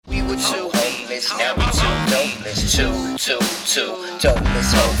were too homeless, now we too dopeless. Two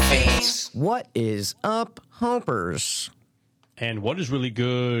dopeless whole fiends. What is up, Humpers? And what is really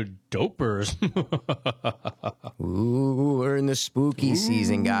good, dopers? Ooh, we're in the spooky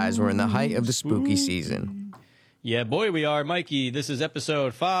season, guys. We're in the height of the spooky season. Yeah, boy, we are. Mikey, this is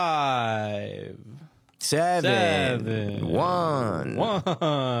episode 5. 7, 1.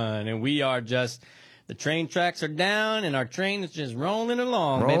 And we are just, the train tracks are down and our train is just rolling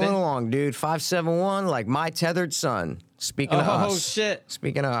along, Rolling baby. along, dude. 571, like my tethered son. Speaking of us. Oh, shit.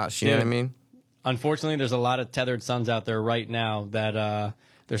 Speaking of us, you know what I mean? Unfortunately, there's a lot of tethered sons out there right now that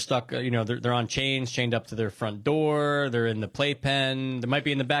they're stuck, they're on chains, chained up to their front door. They're in the playpen. They might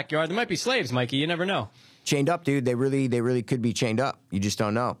be in the backyard. They might be slaves, Mikey. You never know. Chained up, dude. They really could be chained up. You just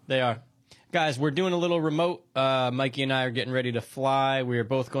don't know. They are. Guys, we're doing a little remote. Mikey and I are getting ready to fly. We are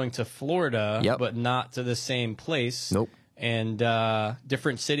both going to Florida, but not to the same place. Nope. And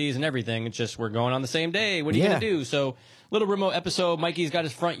different cities and everything. It's just we're going on the same day. What are you going to do? So, little remote episode. Mikey's got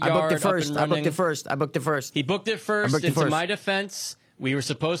his front yard I booked it first. up and running. I booked it first. He booked it first. To my defense, we were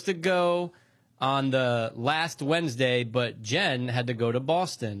supposed to go on the last Wednesday, but Jen had to go to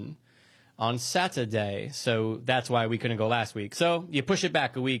Boston on Saturday, so that's why we couldn't go last week. So you push it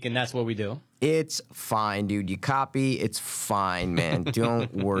back a week, and that's what we do. It's fine, dude. You copy. It's fine, man.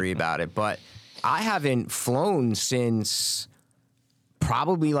 Don't worry about it. But I haven't flown since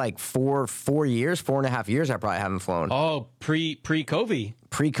probably like 4 years, 4.5 years. I probably haven't flown. Oh, pre-COVID.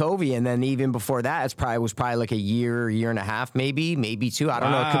 Pre-COVID, and then even before that, it was probably like a year and a half, maybe 2. I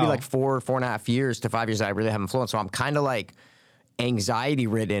don't know. It could be like 4.5 years to 5 years that I really haven't flown. So I'm kind of like anxiety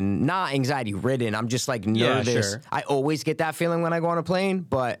ridden. Not anxiety ridden. I'm just like nervous. Yeah, sure. I always get that feeling when I go on a plane,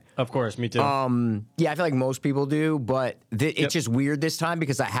 but of course, me too. Yeah, I feel like most people do, but it's just weird this time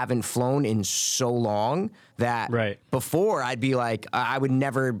because I haven't flown in so long that before I'd be like,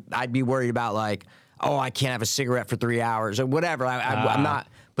 I'd be worried about like, oh, I can't have a cigarette for 3 hours or whatever. I'm not,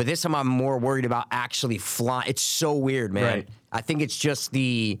 but this time I'm more worried about actually flying. It's so weird, man. Right. I think it's just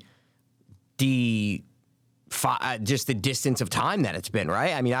just the distance of time that it's been,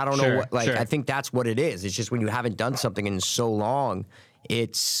 right? I mean, I don't know what, like, I think that's what it is. It's just when you haven't done something in so long,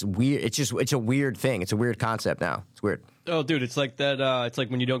 it's weird. It's a weird thing. It's a weird concept now. It's weird. Oh, dude, it's like that. It's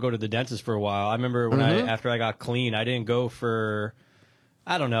like when you don't go to the dentist for a while. I remember when after I got clean, I didn't go for,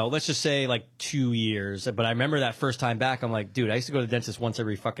 I don't know, let's just say like 2 years. But I remember that first time back, I'm like, dude, I used to go to the dentist once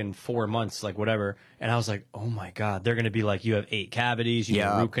every fucking 4 months, like whatever. And I was like, oh my God, they're going to be like, you have 8 cavities, you need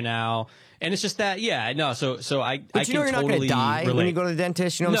a root canal. And it's just that, no. So I but I you know can you're not going to die relate. when you go to the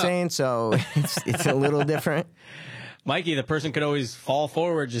dentist. You know what I'm saying? So it's a little different. Mikey, the person could always fall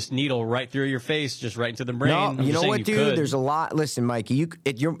forward, just needle right through your face, just right into the brain. No, you know what, dude? Could. There's a lot. Listen, Mikey,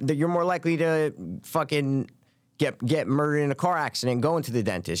 you're more likely to fucking get murdered in a car accident going to the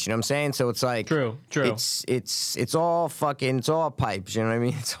dentist. You know what I'm saying? So it's like true. It's all pipes. You know what I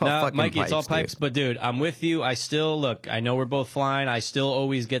mean? It's all fucking Mikey, pipes, it's all pipes. Dude. But dude, I'm with you. I still look. I know we're both flying. I still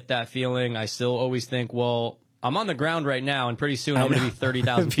always get that feeling. I still always think, well, I'm on the ground right now, and pretty soon I'm going to be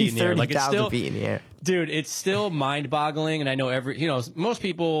 30,000 feet in the air. Like it's still, feet in the air. Dude, it's still mind-boggling. And I know most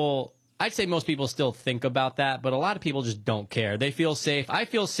people. I'd say most people still think about that, but a lot of people just don't care. They feel safe. I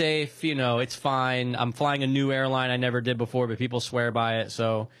feel safe. It's fine. I'm flying a new airline I never did before, but people swear by it.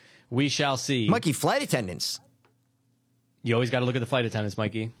 So we shall see. Mikey, flight attendants. You always got to look at the flight attendants,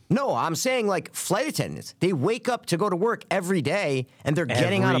 Mikey. No, I'm saying like flight attendants. They wake up to go to work every day, and they're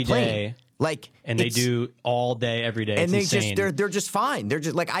getting on a plane. And they do all day, every day. And it's insane. they're just fine. They're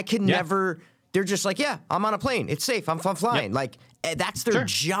just like, I can never. They're just like, yeah, I'm on a plane. It's safe. I'm flying. Yep. Like, that's their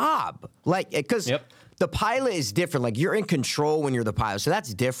job. Like, because the pilot is different. Like, you're in control when you're the pilot. So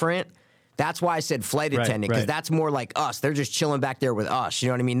that's different. That's why I said flight attendant, because that's more like us. They're just chilling back there with us. You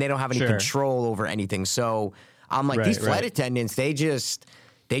know what I mean? They don't have any control over anything. So I'm like, these flight attendants, they just,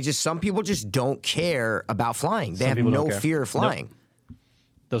 some people just don't care about flying. They have no fear of flying. Nope.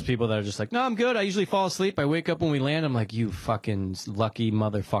 Those people that are just like, no, I'm good. I usually fall asleep. I wake up when we land. I'm like, you fucking lucky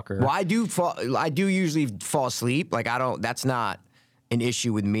motherfucker. Well, I do usually fall asleep. Like, that's not an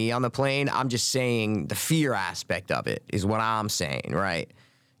issue with me on the plane. I'm just saying the fear aspect of it is what I'm saying, right?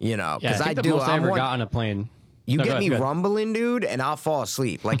 Because I think the most I ever got on a plane. You get me rumbling, dude, and I'll fall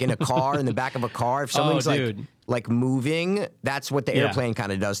asleep. Like in a car, in the back of a car. If something's like moving, that's what the airplane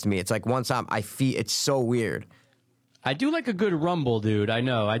kind of does to me. It's like once I feel, it's so weird. I do like a good rumble, dude. I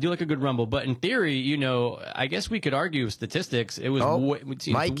know. I do like a good rumble. But in theory, I guess we could argue statistics. It was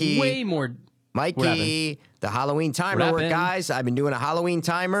way more. Mikey, the Halloween timer worked, guys. I've been doing a Halloween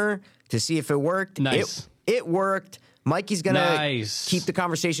timer to see if it worked. Nice. It worked. Mikey's going to keep the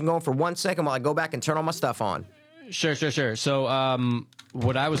conversation going for 1 second while I go back and turn all my stuff on. Sure. So,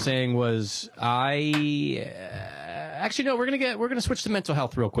 what I was saying was, actually no, we're gonna switch to mental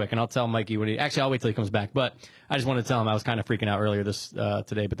health real quick, and I'll tell Mikey when I'll wait till he comes back. But I just want to tell him I was kind of freaking out earlier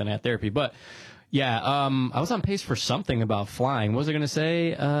today, but then I had therapy. But yeah, I was on pace for something about flying. What was I gonna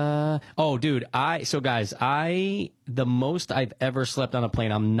say? Dude, the most I've ever slept on a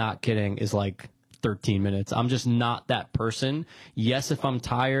plane, I'm not kidding, is like 13 minutes. I'm just not that person. Yes, if I'm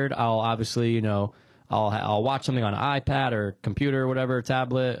tired, I'll obviously, I'll watch something on an iPad or computer or whatever,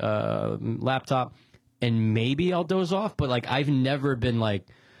 tablet, laptop, and maybe I'll doze off. But like, I've never been like,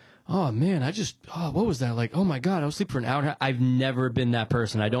 oh man, what was that? Like, oh my God, I was asleep for an hour. I've never been that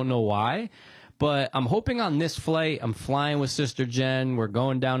person. I don't know why, but I'm hoping on this flight, I'm flying with Sister Jen. We're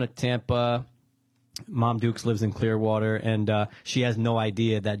going down to Tampa. Mom Dukes lives in Clearwater, and she has no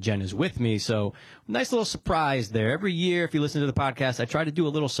idea that Jen is with me. So nice little surprise there. Every year, if you listen to the podcast, I try to do a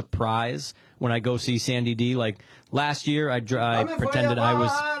little surprise when I go see Sandy D. Like last year, I pretended I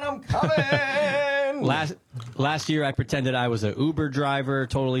was. I'm coming. Last year, I pretended I was an Uber driver.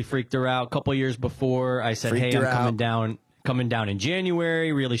 Totally freaked her out. A couple years before, I said, "Hey, I'm coming down in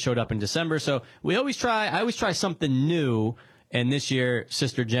January." Really showed up in December. So I always try something new. And this year,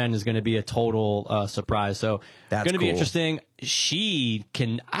 Sister Jen is going to be a total surprise. So it's going to be interesting. She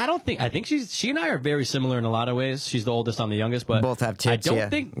and I are very similar in a lot of ways. She's the oldest, I'm the youngest, but both have tits.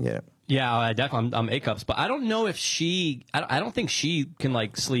 I definitely, I'm A-cups, but I don't know if I don't think she can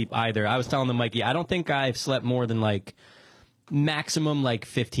like sleep either. I was telling them, Mikey, I don't think I've slept more than like maximum like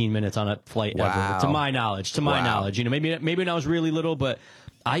 15 minutes on a flight ever, to my knowledge. Maybe when I was really little, but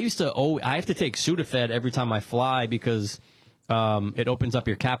I have to take Sudafed every time I fly because it opens up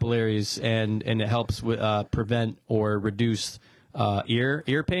your capillaries and it helps with prevent or reduce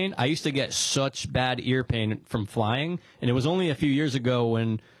ear pain. I used to get such bad ear pain from flying, and it was only a few years ago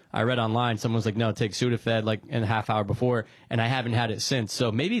when I read online someone was like, "No, take Sudafed like in a half hour before," and I haven't had it since.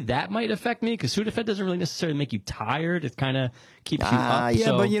 So maybe that might affect me because Sudafed doesn't really necessarily make you tired. It kind of keeps you up.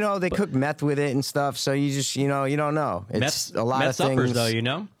 Yeah, but they cook meth with it and stuff, so you just you don't know. It's a lot of things. Uppers,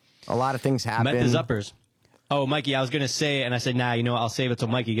 though, a lot of things happen. Meth is uppers. Oh, Mikey, I was going to say, and I said, I'll save it till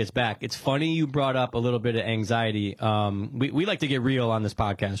Mikey gets back. It's funny you brought up a little bit of anxiety. We like to get real on this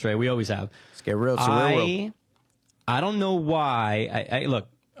podcast, right? We always have. Let's get real. It's a real world. I don't know why. Look,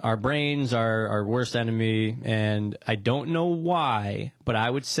 our brains are our worst enemy, and I don't know why, but I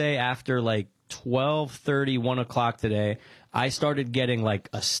would say after like 12:30, 1 o'clock today, I started getting like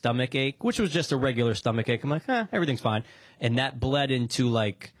a stomach ache, which was just a regular stomach ache. I'm like, everything's fine. And that bled into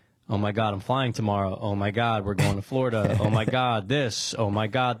like, oh my God, I'm flying tomorrow. Oh my God, we're going to Florida. Oh my God, this. Oh my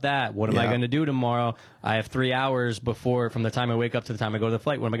God, that. What am I going to do tomorrow? I have 3 hours from the time I wake up to the time I go to the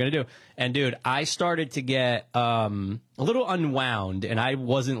flight. What am I going to do? And dude, I started to get a little unwound, and I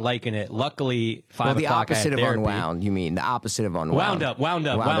wasn't liking it. Luckily, 5 o'clock I had therapy. The opposite of unwound, you mean? The opposite of unwound. Wound up. I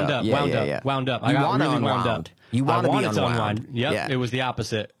got really wound up. You want to be unwound. Yep, yeah. It was the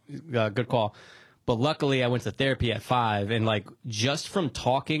opposite. Good call. But luckily, I went to therapy at 5, and like just from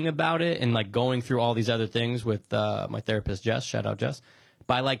talking about it and like going through all these other things with my therapist Jess, shout out Jess.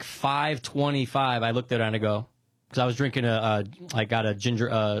 By like 5:25, I looked at her and I go, because I was drinking I got a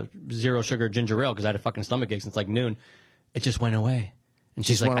zero sugar ginger ale because I had a fucking stomach ache since like noon. It just went away, and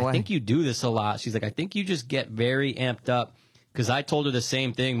she's like, I think you do this a lot. She's like, I think you just get very amped up, because I told her the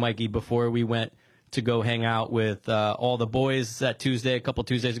same thing, Mikey, before we went to go hang out with all the boys that Tuesday, a couple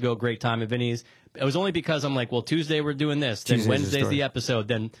Tuesdays ago. Great time at Vinny's. It was only because I'm like, well, Tuesday we're doing this, then Wednesday's the episode,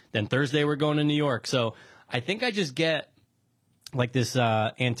 then Thursday we're going to New York. So I think I just get like this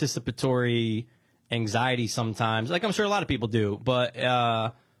anticipatory anxiety sometimes. Like I'm sure a lot of people do, but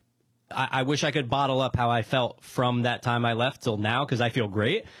I wish I could bottle up how I felt from that time I left till now, because I feel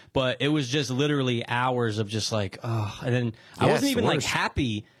great. But it was just literally hours of just like, oh, and then I wasn't even like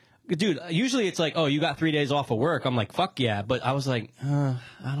happy. Dude, usually it's like, oh, you got 3 days off of work. I'm like, fuck yeah. But I was like, I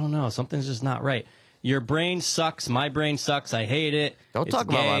don't know. Something's just not right. Your brain sucks. My brain sucks. I hate it. Don't talk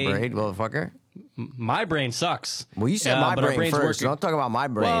about my brain, motherfucker. My brain sucks. Well, you said my brain first. Don't talk about my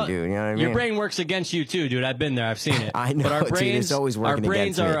brain, dude. You know what I mean? Your brain works against you, too, dude. I've been there. I've seen it. I know, but our brains, dude. It's always working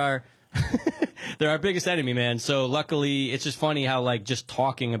against me. Our brains are they're our biggest enemy, man. So luckily, it's just funny how, like, just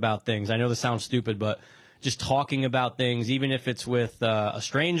talking about things. I know this sounds stupid, but just talking about things, even if it's with a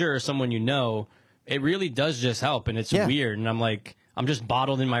stranger or someone you know, it really does just help, and it's weird. And I'm like, I'm just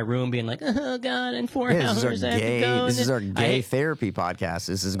bottled in my room being like, oh, God, in 4 hours This is our gay therapy podcast.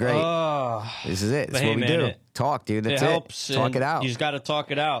 This is great. This is it. This is what we do. Talk, dude. That's it. Helps. Talk it out. You just got to talk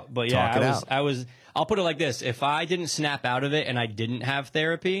it out. But yeah, I'll put it like this. If I didn't snap out of it and I didn't have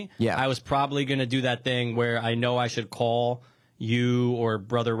therapy, I was probably going to do that thing where I know I should call you or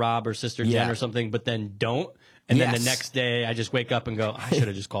Brother Rob or Sister Jen or something, but then don't. And then the next day, I just wake up and go, I should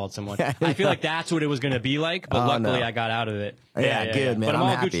have just called someone. I feel like that's what it was going to be like, but luckily I got out of it. Yeah, good, man. But I'm all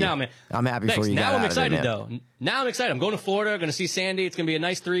happy. good now, man. I'm happy Thanks. for you. Now I'm excited, it, though. Now I'm excited. I'm going to Florida. Going to see Sandy. It's going to be a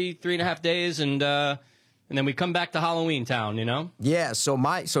nice three and a half days, and then we come back to Halloween Town. You know? Yeah. So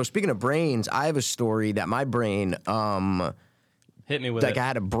speaking of brains, I have a story that my brain hit me with. Like I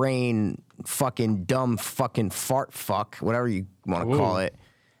had a brain fucking dumb fucking fart fuck, whatever you want to call it.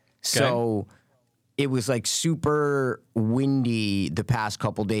 So it was like super windy the past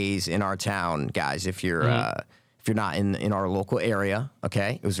couple days in our town, guys. If you're not in our local area,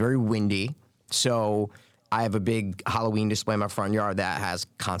 okay, it was very windy. So I have a big Halloween display in my front yard that has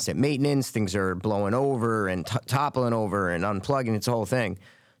constant maintenance. Things are blowing over and toppling over and unplugging. It's a whole thing.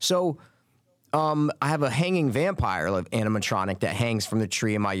 So I have a hanging vampire animatronic that hangs from the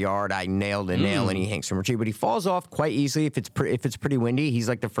tree in my yard. I nailed a nail and he hangs from a tree, but he falls off quite easily if it's pretty windy. He's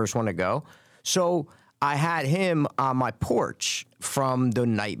like the first one to go. So I had him on my porch from the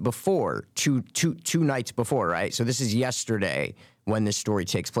night before, two nights before, right? So this is yesterday when this story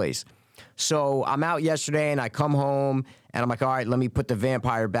takes place. So I'm out yesterday and I come home and I'm like, all right, let me put the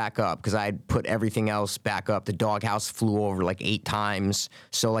vampire back up because I had put everything else back up. The doghouse flew over like 8 times.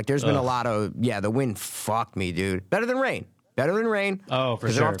 So like there's been a lot of, the wind fucked me, dude. Better than rain. Oh, for sure.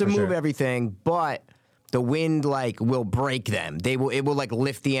 Because I don't have to move everything, but the wind like will break them. It will like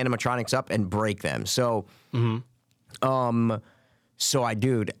lift the animatronics up and break them. So, so I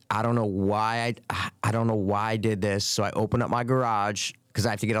don't know why I did this. So I opened up my garage because I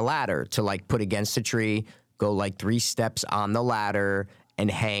have to get a ladder to like put against the tree, go like 3 steps on the ladder and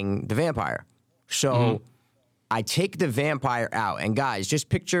hang the vampire. So I take the vampire out, and guys, just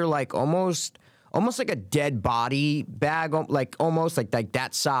picture like almost like a dead body bag, like almost like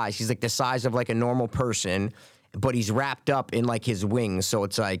that size. He's like the size of like a normal person, but he's wrapped up in like his wings. So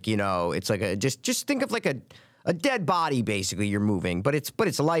it's like, it's like just think of like a dead body basically you're moving, but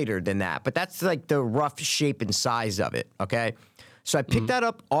it's lighter than that. But that's like the rough shape and size of it, okay? So I picked that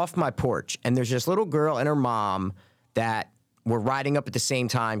up off my porch, and there's this little girl and her mom that were riding up at the same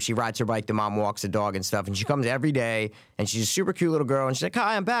time. She rides her bike, the mom walks the dog and stuff, and she comes every day, and she's a super cute little girl, and she's like,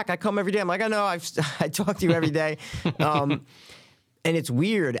 hi, I'm back. I come every day. I'm like, I know. I talk to you every day. And it's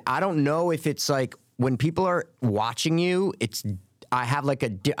weird. I don't know if it's like when people are watching you,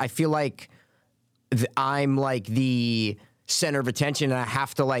 I feel like I'm like the center of attention, and I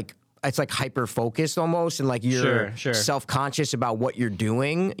have to like, it's like hyper focused almost, and like you're self-conscious about what you're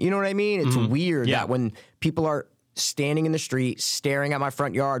doing. You know what I mean? It's weird that when people are standing in the street, staring at my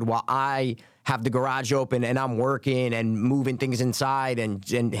front yard while I have the garage open and I'm working and moving things inside and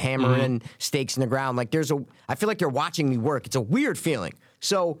hammering stakes in the ground. Like I feel like they're watching me work. It's a weird feeling.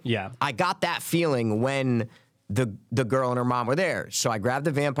 So I got that feeling when the girl and her mom were there. So I grabbed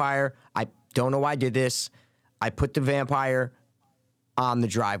the vampire. I don't know why I did this. I put the vampire on the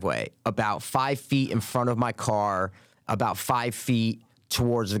driveway about 5 feet in front of my car, about 5 feet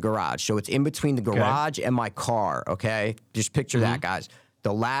towards the garage. So it's in between the garage and my car, okay? Just picture that, guys.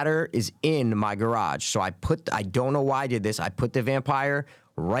 The ladder is in my garage. So I don't know why I did this. I put the vampire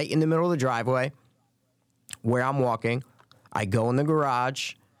right in the middle of the driveway where I'm walking. I go in the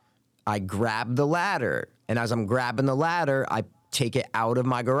garage. I grab the ladder. And as I'm grabbing the ladder, I take it out of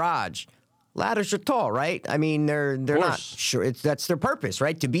my garage. Ladders are tall, right? I mean, they're not sure. That's their purpose,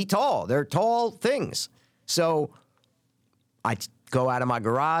 right? To be tall. They're tall things. So I go out of my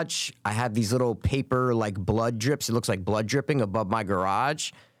garage. I have these little paper like blood drips. It looks like blood dripping above my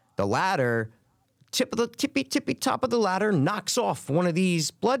garage. The ladder, tippy top of the ladder knocks off one of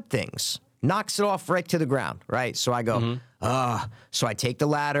these blood things. Knocks it off right to the ground, right? So I go, So I take the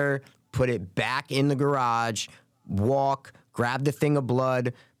ladder, put it back in the garage, walk, grab the thing of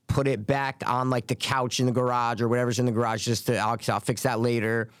blood, put it back on like the couch in the garage or whatever's in the garage. I'll fix that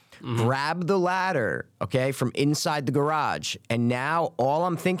later. Grab the ladder, okay, from inside the garage. And now all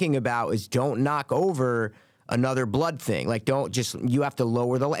I'm thinking about is don't knock over another blood thing. Like you have to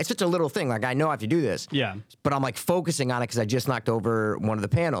lower it's such a little thing. Like I know I have to do this. Yeah. But I'm like focusing on it because I just knocked over one of the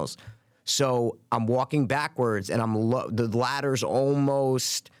panels. So I'm walking backwards and the ladder's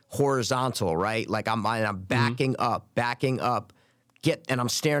almost horizontal, right? Like I'm backing up. And I'm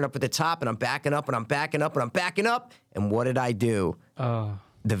staring up at the top, and I'm backing up, and I'm backing up, and I'm backing up. And what did I do?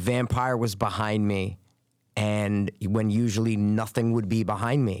 The vampire was behind me, and when usually nothing would be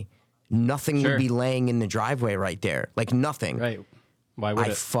behind me. Nothing would be laying in the driveway right there. Like nothing. Right. Why would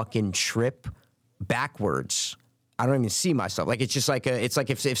I fucking trip backwards. I don't even see myself. Like it's just like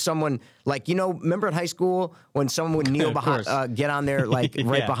if someone like remember in high school when someone would kneel behind, get on there like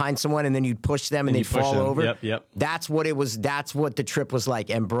right behind someone, and then you'd push them and they'd fall over. Yep. That's what it was. That's what the trip was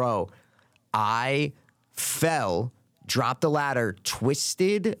like. And bro, I fell, dropped the ladder,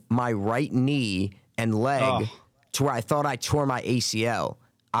 twisted my right knee and leg to where I thought I tore my ACL.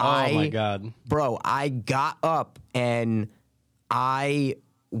 Oh my God. Bro, I got up and I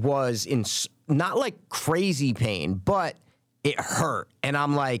was in not like crazy pain, but it hurt. And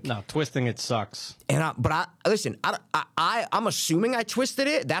I'm like, no, twisting it sucks. And I'm assuming I twisted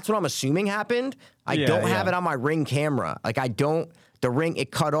it. That's what I'm assuming happened. I don't have it on my Ring camera. Like the Ring,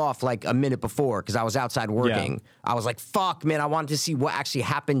 it cut off like a minute before because I was outside working. Yeah. I was like, fuck, man, I wanted to see what actually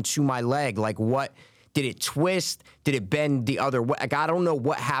happened to my leg. Like, what, did it twist? Did it bend the other way? Like, I don't know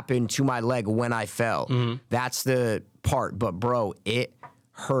what happened to my leg when I fell. Mm-hmm. That's the part. But, bro, it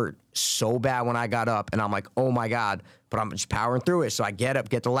hurt so bad when I got up. And I'm like, oh, my God. But I'm just powering through it. So I get up,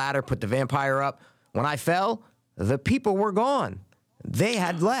 get the ladder, put the vampire up. When I fell, the people were gone. They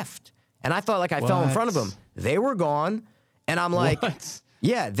had left. And I thought like I fell in front of them. They were gone. And I'm like,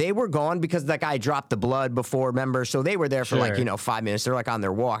 yeah, they were gone because that guy dropped the blood before, remember? So they were there for 5 minutes. They're like on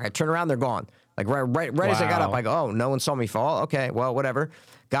their walk. I turn around, they're gone. Like right as I got up, I go, oh, no one saw me fall. Okay, well, whatever.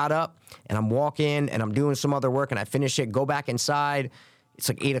 Got up and I'm walking and I'm doing some other work and I finish it, go back inside. It's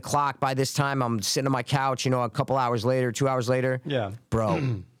like 8 o'clock by this time. I'm sitting on my couch, a couple hours later, 2 hours later. Yeah.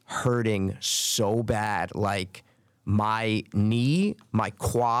 Bro, hurting so bad. Like my knee, my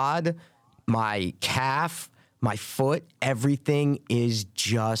quad, my calf, my foot, everything is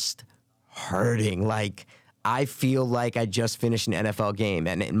just hurting. Like, I feel like I just finished an NFL game.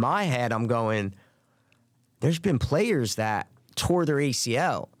 And in my head, I'm going, there's been players that tore their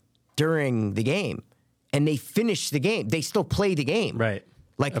ACL during the game, and they finished the game. They still play the game. Right.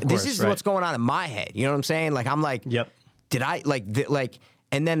 Like, this is what's going on in my head. You know what I'm saying? Like, I'm like, yep. Did I,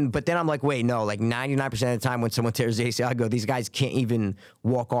 and then I'm like, wait, no, like 99% of the time when someone tears the ACL, I go, these guys can't even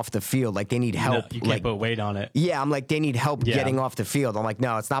walk off the field. Like, they need help. No, you can't put weight on it. Yeah, I'm like, they need help getting off the field. I'm like,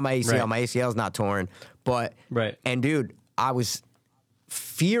 no, it's not my ACL. Right. My ACL's not torn. But, and dude, I was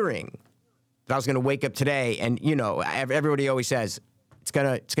fearing that I was going to wake up today. And, everybody always says,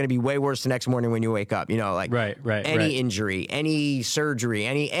 it's gonna be way worse the next morning when you wake up. Any injury, any surgery,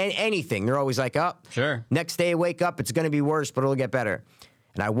 anything. They're always like, sure. Next day, wake up, it's gonna be worse, but it'll get better.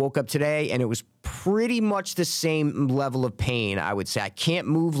 And I woke up today, and it was pretty much the same level of pain. I would say I can't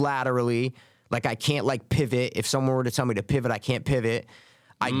move laterally, like I can't pivot. If someone were to tell me to pivot, I can't pivot.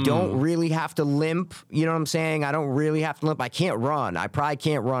 I don't really have to limp. You know what I'm saying? I don't really have to limp. I can't run. I probably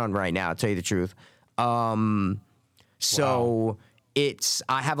can't run right now, to tell you the truth. So.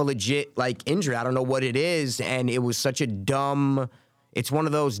 I have a legit injury. I don't know what it is. And it was such it's one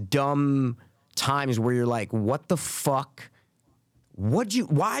of those dumb times where you're like, what the fuck?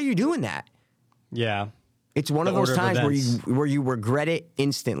 Why are you doing that? Yeah. It's one of those times where you regret it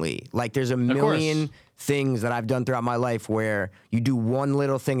instantly. Like there's a million things that I've done throughout my life where you do one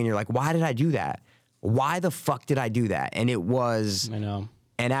little thing and you're like, why did I do that? Why the fuck did I do that? And it was, I know.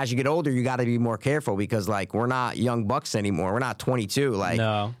 And as you get older, you got to be more careful because, we're not young bucks anymore. We're not 22.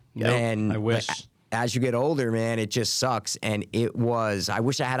 No. And I wish. As you get older, man, it just sucks. And I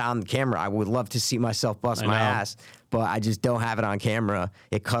wish I had it on camera. I would love to see myself bust my ass, but I just don't have it on camera.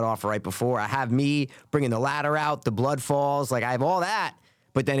 It cut off right before. I have me bringing the ladder out, the blood falls. I have all that,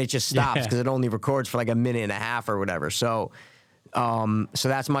 but then it just stops because it only records for a minute and a half or whatever. So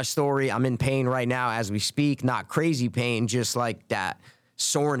that's my story. I'm in pain right now as we speak. Not crazy pain, just like that.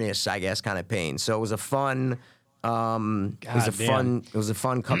 Soreness, I guess, kind of pain. So it was a fun, it was a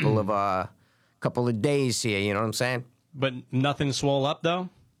fun couple of days here. You know what I'm saying? But nothing swole up though.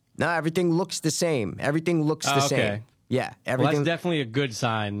 No, everything looks the same. Everything looks the same. Yeah, everything. Well, that's definitely a good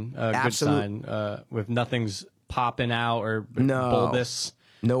sign. Absolutely. Good sign. If nothing's popping out or bulbous.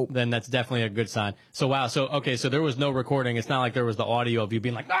 Nope. Then that's definitely a good sign. So wow. So there was no recording. It's not like there was the audio of you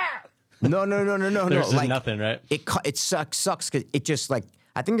being like, ah. No. There's just nothing, right? It sucks because it just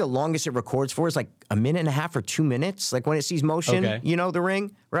I think the longest it records for is a minute and a half or 2 minutes. When it sees motion, the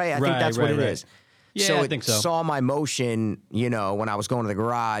Ring, right? I think that's what it is. Yeah, so I think so. It saw my motion, when I was going to the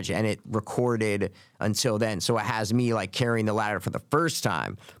garage, and it recorded until then. So it has me carrying the ladder for the first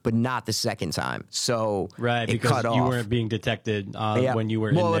time, but not the second time. So it cut off. You weren't being detected when you were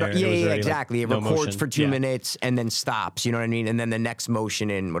in there. Yeah, exactly. It records motion. for 2 minutes and then stops. You know what I mean? And then the next motion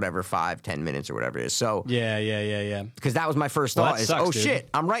in whatever 5-10 minutes or whatever it is. So yeah. Because that was my first thought. Sucks, shit,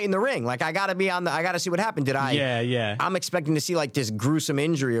 I'm right in the ring. I gotta be I gotta see what happened. Did I? Yeah. I'm expecting to see this gruesome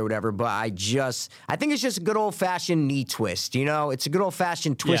injury or whatever, but I think it's just a good old-fashioned knee twist, It's a good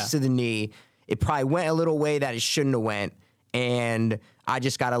old-fashioned twist to the knee. It probably went a little way that it shouldn't have went, and I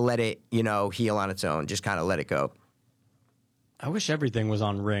just got to let it, heal on its own. Just kind of let it go. I wish everything was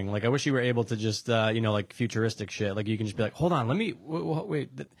on Ring. Like, I wish you were able to just, like futuristic shit. Like, you can just be like, hold on, let me, wait.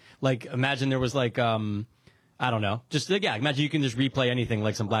 Like, imagine there was like, I don't know. Just, yeah, imagine you can just replay anything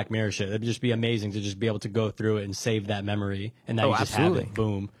like some Black Mirror shit. It'd just be amazing to just be able to go through it and save that memory. And now you just have it,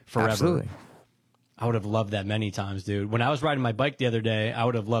 boom, forever. Absolutely. I would have loved that many times, dude. When I was riding my bike the other day, I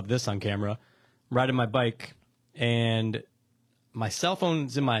would have loved this on camera. Riding my bike, and my cell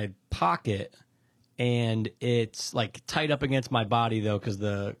phone's in my pocket, and it's like tight up against my body though, because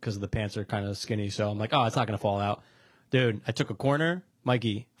the pants are kind of skinny. So I'm like, oh, it's not gonna fall out, dude. I took a corner,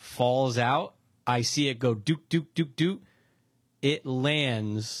 Mikey falls out. I see it go dook dook dook dook. It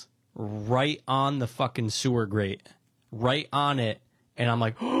lands right on the fucking sewer grate, right on it, and I'm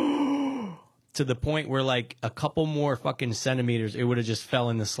like, to the point where like a couple more fucking centimeters, it would have just fell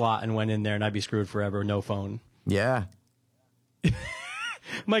in the slot and went in there, and I'd be screwed forever. No phone. Yeah.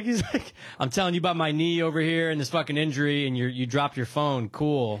 Mikey's like, I'm telling you about my knee over here and this fucking injury, and you dropped your phone.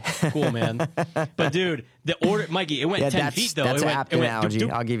 Cool, man. But dude, the order, Mikey, it went 10 feet though. That's an apt analogy.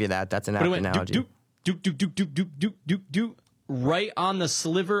 I'll give you that. That's an apt analogy. Doop, right on the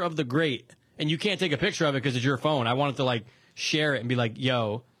sliver of the grate, and you can't take a picture of it because it's your phone. I wanted to like share it and be like,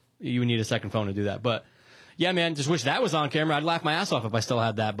 yo, you would need a second phone to do that, but. Yeah, man, just wish that was on camera. I'd laugh my ass off if I still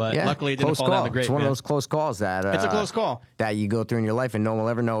had that, but luckily it didn't fall down the grate. It's one of those close calls that it's a close call that you go through in your life, and no one will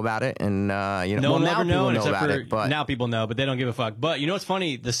ever know about it. And no one will ever know about it. But now people know, but they don't give a fuck. But you know what's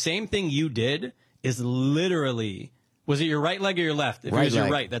funny? The same thing you did is literally. Was it your right leg or your left? If it was your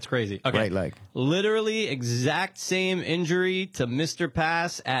right, that's crazy. Okay. Right leg. Literally exact same injury to Mr.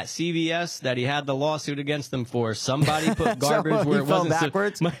 Pass at CVS that he had the lawsuit against him for. Somebody put garbage where it wasn't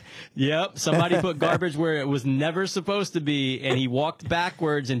backwards. Yep. Somebody put garbage where it was never supposed to be, and he walked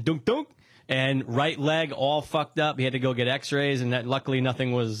backwards and dunk dunk. And right leg all fucked up. He had to go get X-rays, and luckily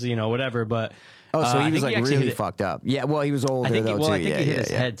nothing was whatever. But so he was like really fucked up. Yeah, well, he was older I think though he, too. I think he hit his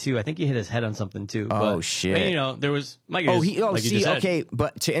head too. I think he hit his head on something too. Oh but, shit! There was Mike. Okay.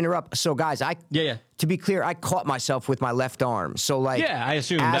 But to interrupt, so guys, to be clear, I caught myself with my left arm. So like, I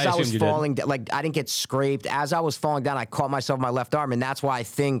assumed I was falling, did. like I didn't get scraped. As I was falling down, I caught myself with my left arm, and that's why I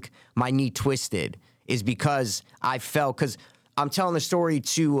think my knee twisted. Is because I fell because. I'm telling the story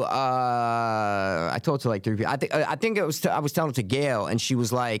to I told it to like 3 people. I think it was I was telling it to Gail, and she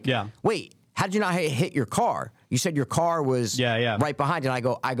was like, wait, how did you not hit your car? You said your car was right behind you. And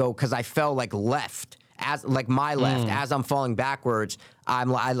I go because I fell like left, as like my left. As I'm falling backwards, I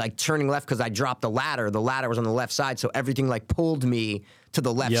like turning left because I dropped the ladder. The ladder was on the left side, so everything like pulled me to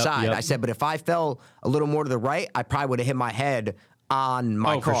the left side. I said, but if I fell a little more to the right, I probably would have hit my head on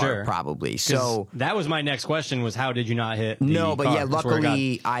my car, probably. So that was my next question: was how did you not hit? The no, but car?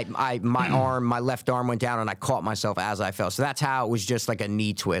 Luckily, my left arm went down, and I caught myself as I fell. So that's how it was just like a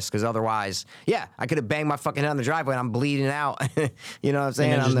knee twist. Because otherwise, I could have banged my fucking head on the driveway, and I'm bleeding out. You know what I'm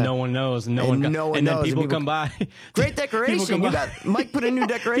saying? And then no one knows. No one knows. And then people come by. Great decoration. You got Mike put a new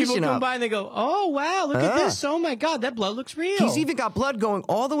decoration people come up. by and they go, "Oh wow, look at this! Oh my god, that blood looks real." He's even got blood going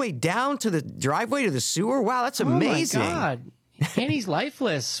all the way down to the driveway to the sewer. Wow, that's amazing. Oh my god. And he's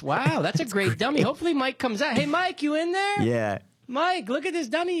lifeless. Wow, that's a great dummy. Hopefully Mike comes out. Hey, Mike, you in there? Yeah. Mike, look at this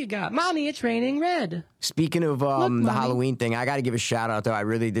dummy you got. Mommy, it's raining red. Speaking of the Halloween thing, I got to give a shout out though.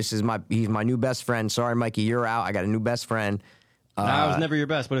 He's my new best friend. Sorry, Mikey, you're out. I got a new best friend. I was never your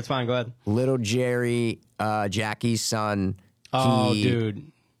best, but it's fine. Go ahead. Little Jerry, Jackie's son.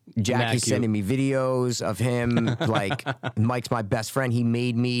 Dude. Jackie's sending me videos of him. Like, Mike's my best friend. He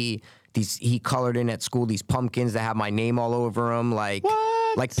made me he colored in at school these pumpkins that have my name all over them. Like,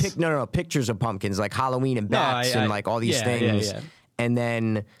 what? Like pictures of pumpkins, like Halloween and bats and like all these things. Yeah. And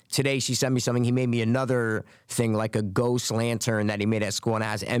then today she sent me something. He made me another thing, like a ghost lantern that he made at school, and it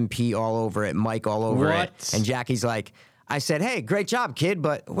has MP all over it, Mike all over it. And Jackie's like, I said, hey, great job, kid,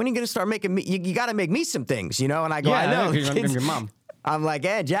 but when are you going to start making me, you got to make me some things, you know? And I go, I know. I'm your mom. I'm like,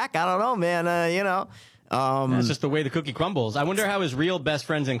 hey, Jack, I don't know, man, you know. That's just the way the cookie crumbles. I wonder how his real best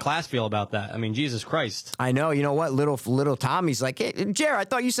friends in class feel about that. I mean, Jesus Christ. I know. You know what? Little Tommy's like, hey, Jared, I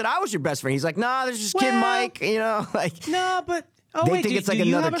thought you said I was your best friend. He's like, nah, there's just kid Mike, you know, like. No, but. Oh, they think it's like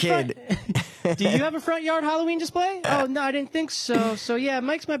another kid. Do you have a front yard Halloween display? Oh, no, I didn't think so. So, yeah,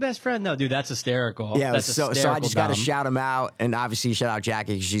 Mike's my best friend. No, dude, that's hysterical. Yeah, that's so I just got to shout him out. And obviously, shout out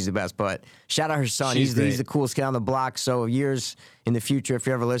Jackie because she's the best. But shout out her son. He's the coolest kid on the block. So, years in the future, if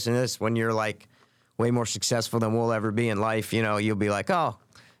you ever listen to this, when you're like way more successful than we'll ever be in life, you know, you'll be like, oh,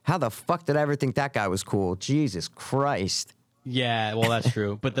 how the fuck did I ever think that guy was cool? Jesus Christ. Yeah, well, that's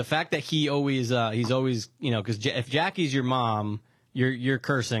true. But the fact that he's always, you know, because if Jackie's your mom, you're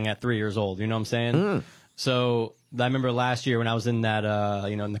cursing at 3 years old. You know what I'm saying? So I remember last year when I was in that,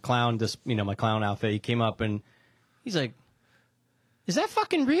 you know, in the clown, my clown outfit, he came up and he's like, is that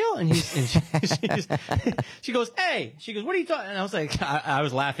fucking real? And she goes, hey, what are you talking? And I was like, I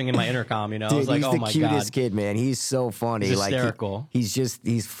was laughing in my intercom, you know. Dude, I was like, he's oh the my cutest God. kid, man. He's so funny. He's hysterical.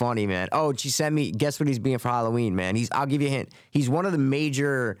 He's funny, man. Oh, she sent me, guess what he's being for Halloween, man? I'll give you a hint. He's one of the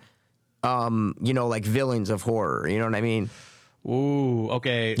major, like villains of horror. You know what I mean? Ooh,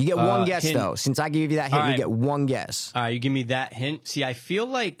 okay. You get one guess, hint. though. Since I gave you that hint, you get one guess. All right, you give me that hint. See, I feel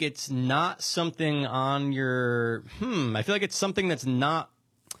like it's not something on your... I feel like it's something that's not...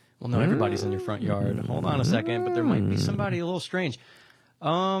 Well, no, everybody's in your front yard. Hold on a second, but there might be somebody a little strange.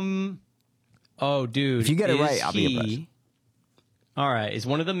 Oh, dude. If you get it right, I'll be impressed. All right, is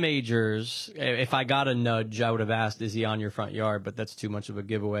one of the majors. If I got a nudge, I would have asked, is he on your front yard? But that's too much of a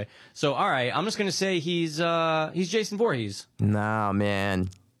giveaway. So, all right, I'm just going to say he's Jason Voorhees. Nah, man.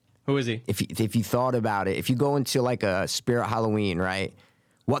 Who is he? If you thought about it, if you go into like a Spirit Halloween, right?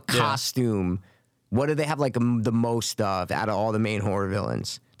 What costume, what do they have like the most of out of all the main horror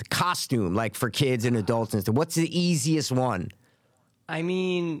villains? The costume, like for kids and adults and stuff. What's the easiest one? I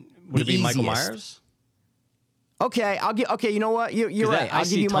mean, would it be Michael Myers? Okay, you know what? You're right. I'll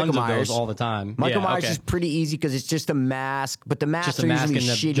give you Michael Myers all the time. Michael Myers is pretty easy because it's just a mask, but the masks are usually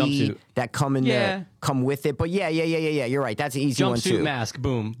shitty that come in come with it. But yeah. You're right. That's an easy one too. Jumpsuit mask,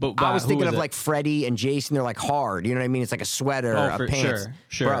 boom. But I was thinking of like Freddy and Jason. They're like hard. You know what I mean? It's like a sweater, a pants.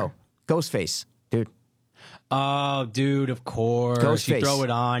 Sure. Bro, Ghostface, dude. Oh, dude, of course. Ghostface. You throw it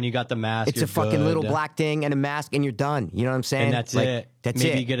on, you got the mask. It's a fucking little black thing and a mask, and you're done. You know what I'm saying? And that's it.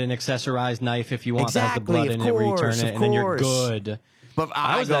 Maybe get an accessorized knife if you want that has the blood in it where you turn it, and then you're good. But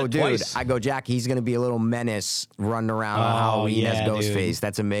I go, Jack, he's going to be a little menace running around on Halloween as Ghostface. Dude.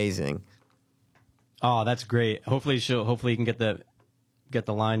 That's amazing. Oh, that's great. Hopefully you can get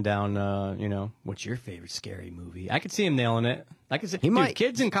the line down, what's your favorite scary movie? I could see him nailing it. I could see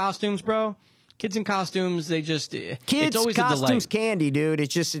kids in costumes, bro. Kids in costumes, they just... it's always costumes, a delight. Candy, dude.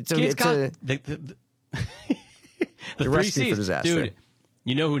 It's just... The recipe for disaster. Dude,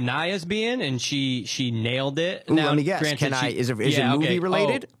 you know who Naya's being? And she nailed it. Ooh, let me guess. Is it movie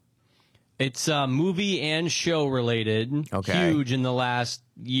related? It's movie and show related. Okay. Huge in the last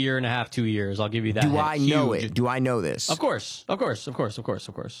year and a half, 2 years. I'll give you that. Do I know it? Do I know this? Of course.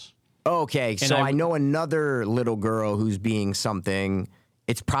 Okay, so I know another little girl who's being something.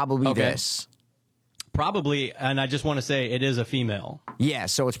 It's probably this. Probably, and I just want to say it is a female. Yeah,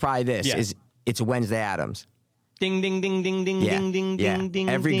 so it's probably this. Yeah. It's Wednesday Addams. Ding, ding, ding, ding, ding, ding, ding, ding, ding.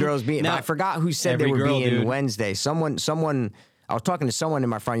 Every girl's being... Now, I forgot who said they were being Wednesday. Someone... I was talking to someone in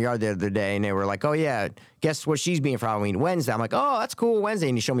my front yard the other day, and they were like, oh, yeah, guess what she's being for Halloween? Wednesday. I'm like, oh, that's cool, Wednesday.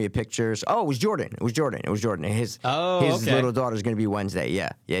 And he showed me pictures. Oh, it was Jordan. And his little daughter's going to be Wednesday. Yeah.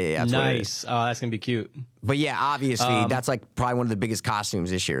 That's nice. Oh, that's going to be cute. But yeah, obviously, that's like probably one of the biggest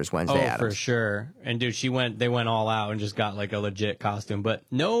costumes this year is Wednesday Addams. For sure. And dude, they went all out and just got like a legit costume. But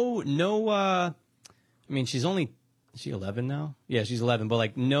no, I mean, is she 11 now? Yeah, she's 11. But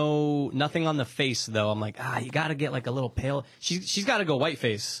like, nothing on the face though. I'm like, you got to get like a little pale. She's got to go white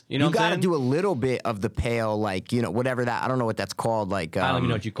face. You know what I'm saying? You got to do a little bit of the pale, like, whatever that, I don't know what that's called. Like, I don't even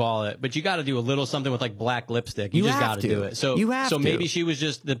know what you call it, but you got to do a little something with like black lipstick. You just got to do it. So maybe she was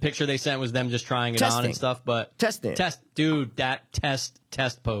just, the picture they sent was them just trying it on and stuff, but dude, that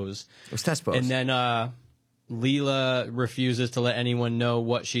test pose. It was test pose. And then, Leela refuses to let anyone know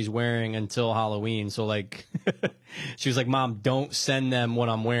what she's wearing until Halloween. So like, she was like, "Mom, don't send them what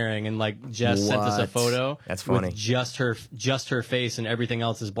I'm wearing." And like, Jess sent us a photo. That's funny. With just her face and everything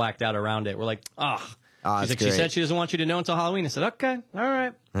else is blacked out around it. We're like, she's like, great. She said she doesn't want you to know until Halloween. I said, okay, all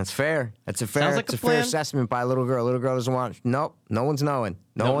right. That's fair. That's a fair. It's a fair assessment by a little girl. A little girl doesn't want. Nope. No one's knowing.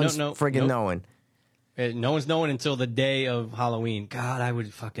 No one's friggin' knowing. No one's knowing until the day of Halloween. God, I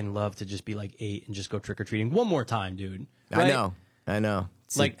would fucking love to just be like 8 and just go trick-or-treating one more time, dude. Right? I know.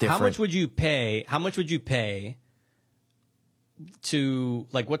 It's like, how much would you pay to,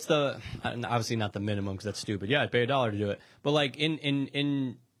 like, what's the, obviously not the minimum because that's stupid. Yeah, I'd pay $1 to do it. But like,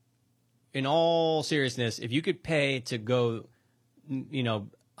 in all seriousness, if you could pay to go,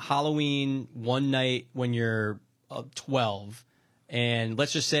 Halloween one night when you're 12, and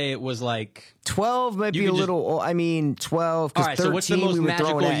let's just say it was like 12 might be a little. I mean, 12 because 13 so what's the most we were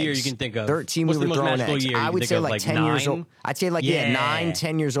magical throwing year eggs. you can think of? 13 what's we were throwing eggs. I would say like 10 years old. I'd say like 9,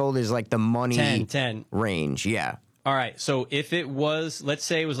 10 years old is like the money 10 range. Yeah. All right. So if it was, let's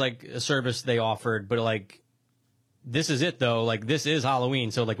say it was like a service they offered, but like this is it though. Like this is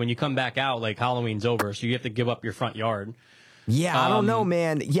Halloween. So like when you come back out, like Halloween's over. So you have to give up your front yard. Yeah, I don't know,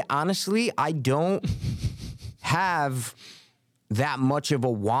 man. Yeah, honestly, I don't have that much of a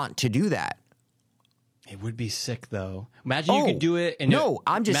want to do that. It would be sick, though. Imagine you could do it. And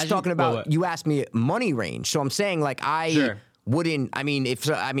I'm just talking about, you asked me money range. So I'm saying, like, I wouldn't. I mean,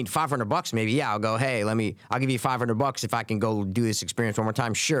 $500 maybe. Yeah, I'll go. Hey, I'll give you $500 if I can go do this experience one more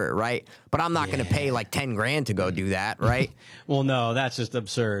time. Sure, right? But I'm not going to pay like 10 grand to go do that, right? Well, no, that's just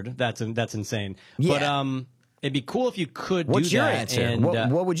absurd. That's insane. Yeah. But it'd be cool if you could. What's do your that. answer? And,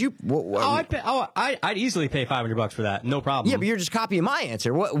 what would you? I'd easily pay $500 for that. No problem. Yeah, but you're just copying my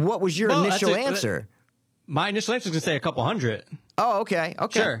answer. What was your initial answer? My initial answer was going to say a couple hundred. Oh, okay.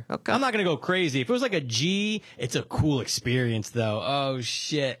 Sure. Okay. I'm not going to go crazy. If it was like a G, it's a cool experience, though. Oh,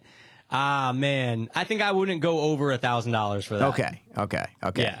 shit. Ah, man. I think I wouldn't go over $1,000 for that. Okay.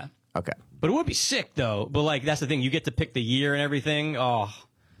 Yeah. Okay. But it would be sick, though. But, like, that's the thing. You get to pick the year and everything. Oh.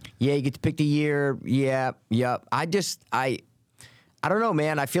 Yeah, you get to pick the year. Yeah, yep. I don't know,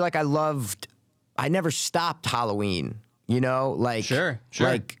 man. I feel like I never stopped Halloween, you know? Like, Sure.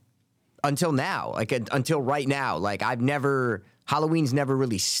 Like, until now, like until right now, like Halloween's never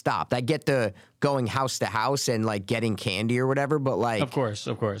really stopped. I get the going house to house and like getting candy or whatever, but like, Of course.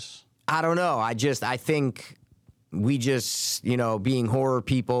 I don't know. I think we just, being horror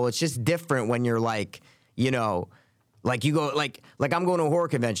people, it's just different when you're like, like you go like I'm going to a horror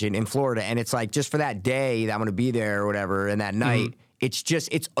convention in Florida, and it's like just for that day that I'm going to be there or whatever, and that night. It's just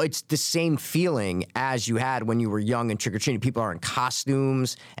it's the same feeling as you had when you were young and trick or treating. People are in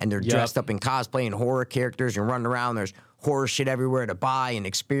costumes and they're dressed up in cosplay and horror characters and running around. There's horror shit everywhere to buy and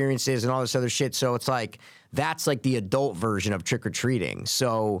experiences and all this other shit. So it's like that's like the adult version of trick or treating.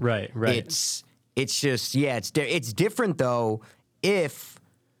 So right. It's just it's different though if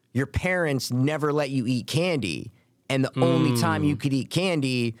your parents never let you eat candy and the only time you could eat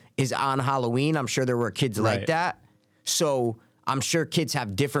candy is on Halloween. I'm sure there were kids like that. So I'm sure kids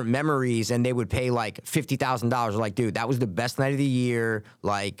have different memories, and they would pay like $50,000. Like, dude, that was the best night of the year.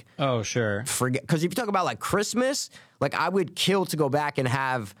 Like, oh, sure. Forget, because if you talk about like Christmas, like I would kill to go back and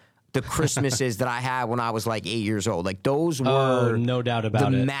have the Christmases that I had when I was like 8 years old. Like those were no doubt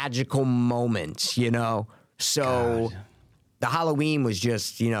about the it. magical moments, So God. The Halloween was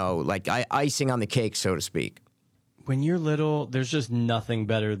just, like icing on the cake, so to speak. When you're little, there's just nothing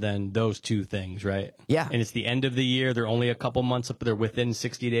better than those two things, right? Yeah. And it's the end of the year. They're only a couple months up. They're within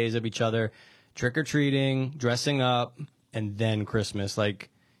 60 days of each other. Trick-or-treating, dressing up, and then Christmas.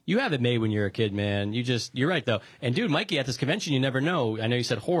 Like, you have it made when you're a kid, man. You're right, though. And, dude, Mikey, at this convention, you never know. I know you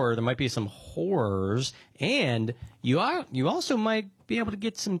said horror. There might be some horrors. And you also might be able to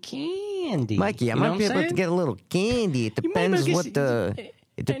get some candy. Mikey, I might be able to get a little candy. It depends what the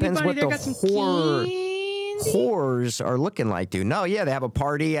horrors are looking like, dude. No, yeah, they have a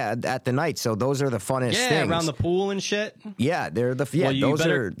party at the night, so those are the funnest things. Yeah, around the pool and shit. Yeah, they're those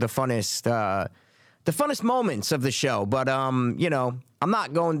are the funnest moments of the show. But I'm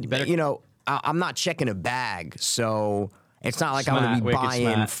not going. I'm not checking a bag, so it's not like I'm going to be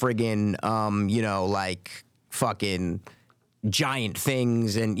buying friggin' like fucking giant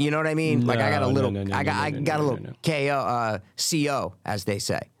things, and you know what I mean. Like I got a little, I got a little CO, as they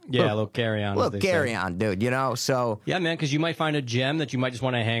say. Yeah, a little carry-on. Little carry-on, dude, so... Yeah, man, because you might find a gem that you might just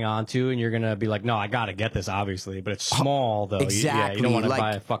want to hang on to, and you're going to be like, no, I got to get this, obviously. But it's small, though. Exactly. You don't want to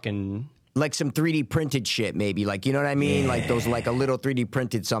buy a fucking... Like some 3D printed shit, maybe. Like, you know what I mean? Yeah. Like those, like a little 3D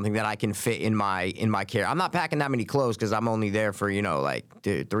printed something that I can fit in my carry. I'm not packing that many clothes because I'm only there for, like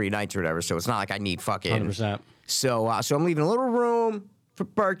 3 nights or whatever. So it's not like I need fucking... 100%. So I'm leaving a little room for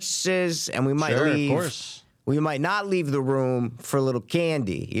purchases, and we might leave... Of course. We might not leave the room for a little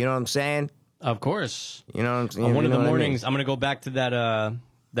candy. You know what I'm saying? Of course. You know what I'm saying? One of the mornings, I'm going to go back to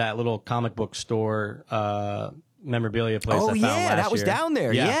that little comic book store memorabilia place I found last year. That was down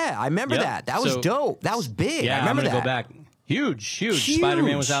there. Yeah, I remember that. That was dope. That was big. Yeah, I remember that. Go back. Huge.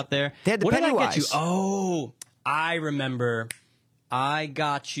 Spider-Man was out there. They had the what Pennywise. Did I get you? Oh, I remember. I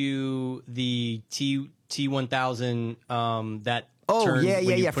got you the T1000 that. Oh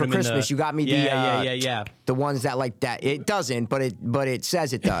yeah. For Christmas, you got me the the ones that like that. It doesn't, but it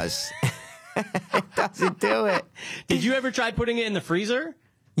says it does. It doesn't do it. Did you ever try putting it in the freezer?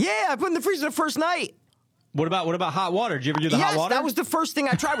 Yeah, I put it in the freezer the first night. What about hot water? Did you ever do the hot water? Yes, that was the first thing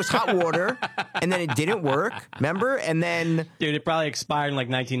I tried was hot water, and then it didn't work. Remember? And then dude, it probably expired in like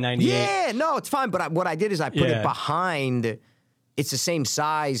 1998. Yeah, no, it's fine. But what I did is I put it behind. It's the same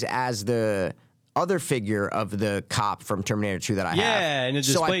size as the other figure of the cop from Terminator 2 that I have. Yeah, in a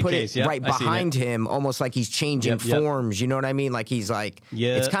display so I put case. it right behind him, almost like he's changing forms. You know what I mean? Like he's like,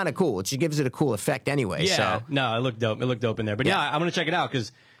 it's kind of cool. It just gives it a cool effect anyway. Yeah, so. No, it looked dope. It looked dope in there. But yeah, I'm going to check it out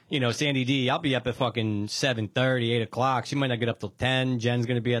because, Sandy D, I'll be up at fucking 7:30, 8 o'clock. She might not get up till 10. Jen's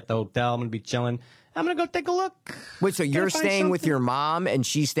going to be at the hotel. I'm going to be chilling. I'm going to go take a look. Wait, so you're staying with your mom and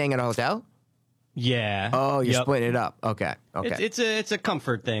she's staying at a hotel? Yeah. Oh, you're splitting it up. Okay. Okay. It's a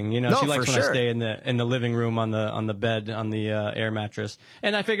comfort thing, you know. No, She likes for when sure. I stay in the living room on the bed on the air mattress.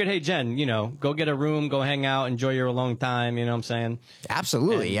 And I figured, hey Jen, you know, go get a room, go hang out, enjoy your alone time. You know what I'm saying?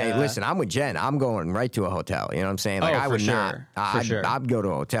 Absolutely. And, yeah. Listen, I'm with Jen. I'm going right to a hotel. You know what I'm saying? Like I would not. I'd go to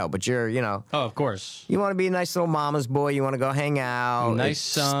a hotel, but you're, you know. Oh, of course. You want to be a nice little mama's boy. You want to go hang out. Nice It's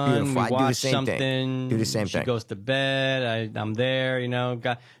sun. beautiful. We I do the watch same something. thing. Do the same she thing. goes to bed. I'm there. You know,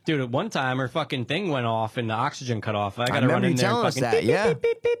 dude. At one time, her fucking thing went off and the oxygen cut off. I got to run in there and fucking that. Yeah. beep,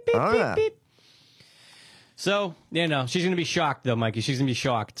 beep, beep, beep, Oh, beep, yeah. beep. So, you know, she's going to be shocked, though, Mikey. She's going to be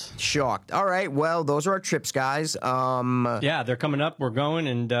shocked. Shocked. All right. Well, those are our trips, guys. Yeah, they're coming up. We're going,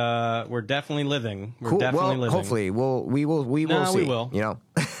 and we're definitely living. We're cool. definitely Well, living. hopefully, we will see. We will. You know,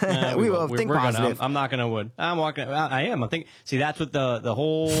 we will. Think positive. I'm not going to wood. I'm walking. I am. I think. See, that's what the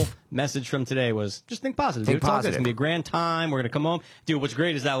whole message from today was. Just think positive. Think dude. It's all good. positive. It's going to be a grand time. We're going to come home. Dude, what's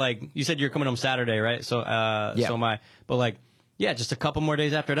great is that, like, you said you're coming home Saturday, right? So, Yeah. so am I. But, like, yeah, just a couple more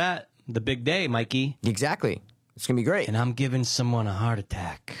days after that, the big day, Mikey. Exactly. It's gonna be great. And I'm giving someone a heart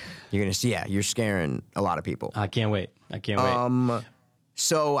attack. You're gonna see. Yeah, you're scaring a lot of people. I can't wait. Wait.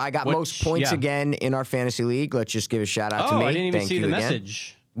 So I got most points again in our fantasy league. Let's just give a shout out to me. I didn't even Thank see you the again.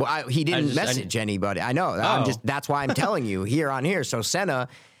 message. Well, he didn't message anybody. I know. That's why I'm telling you here on here. So Senna,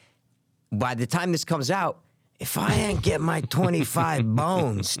 by the time this comes out, if I ain't get my 25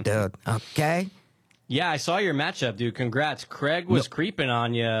 bones, dude, okay? Yeah, I saw your matchup, dude. Congrats. Craig was creeping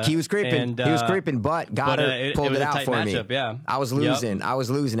on you. He was creeping. But Goddard pulled it out for matchup, me. Yeah. I was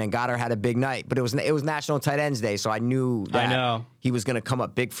losing. And Goddard had a big night. But it was National Tight Ends Day, so I knew that he was going to come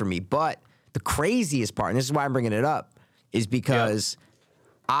up big for me. But the craziest part, and this is why I'm bringing it up, is because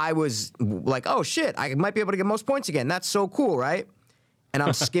I was like, oh, shit, I might be able to get most points again. That's so cool, right? And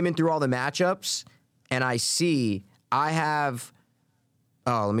I'm skimming through all the matchups, and I see I have...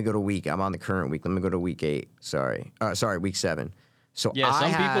 Oh, let me go to week. I'm on the current week. Let me go to week 8. Sorry, week 7. So yeah,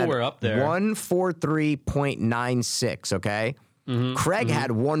 I some people were up there. 143.96. Okay, Craig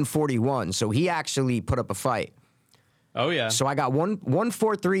had 141, so he actually put up a fight. Oh yeah. So I got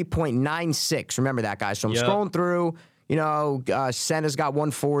 143.96. Remember that, guys. So I'm scrolling through. You know, Senna's got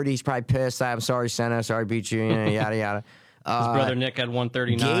 140. He's probably pissed. I'm sorry, Senna. Sorry, beat you. Yada yada. His brother Nick had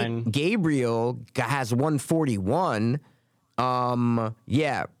 139. Gabriel has 141.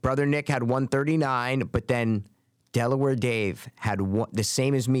 Yeah, brother Nick had 139, but then Delaware Dave had the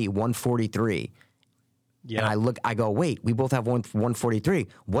same as me, 143. Yeah. And I go, wait, we both have 143.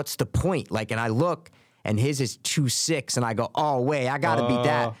 What's the point? Like, and I look, and his is 2.6, and I go, oh, wait, I got to beat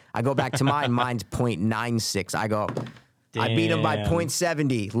that. I go back to mine. Mine's 0.96. I go, I beat him by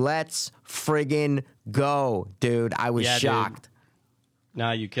 0.70. Let's friggin' go, dude. I was shocked. Dude.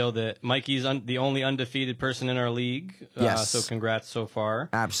 Nah, you killed it. Mikey's the only undefeated person in our league. Yes. So congrats so far.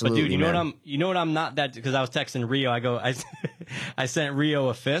 Absolutely. But dude, you know what I'm not that, because I was texting Rio. I sent Rio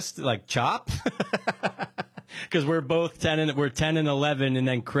a fist, like chop. Because we're both 10 and 11, and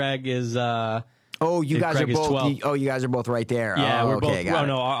then Craig is you guys are both. You guys are both right there. Yeah, we're okay, both. Well,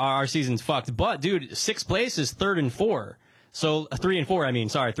 no, our season's fucked. But dude, sixth place is 3rd and 4. So 3 and 4. I mean,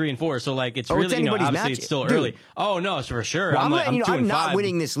 sorry, 3 and 4. So like, it's really, it's obviously it's still early. Oh no, it's for sure. Well, I'm not 2-5.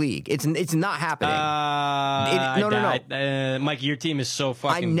 winning this league. It's not happening. No. Mikey, your team is so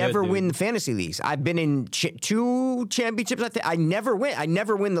fucking. I never good, win the fantasy leagues. I've been in 2 championships. I never win. I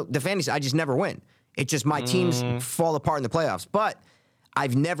never win the fantasy. I just never win. It's just my teams fall apart in the playoffs. But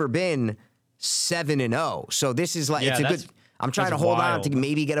I've never been 7-0. So this is like it's a good. I'm trying to hold on to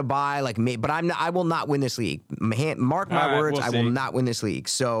maybe get a bye, but I will not win this league. Mark my words, I will not win this league.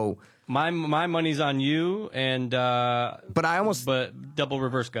 So my money's on you, and but double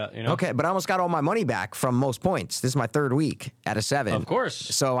reverse gut, you know. Okay, but I almost got all my money back from most points. This is my 3rd week out of 7. Of course.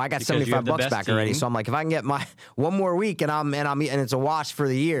 So I got $75 back already. So I'm like, if I can get my one more week, and it's a wash for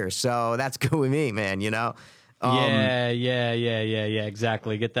the year. So that's good with me, man. You know. Yeah.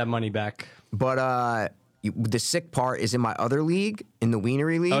 Exactly. Get that money back. But the sick part is in my other league, in the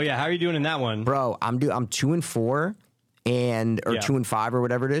Wienery League. Oh yeah, how are you doing in that one, bro? I'm 2 and 4, or 2 and 5 or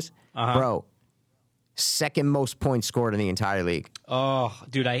whatever it is, bro. 2nd most points scored in the entire league. Oh,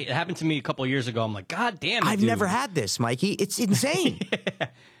 dude, it happened to me a couple of years ago. I'm like, God damn it, I've never had this, Mikey. It's insane.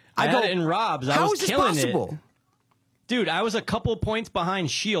 I had it in Rob's. How is this possible? Dude, I was a couple points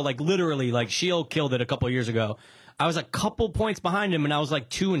behind Shield, like literally, like Shield killed it a couple of years ago. I was a couple points behind him, and I was like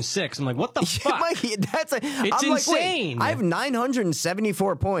 2 and 6. I'm like, what the fuck? Mikey, it's insane. Wait, I have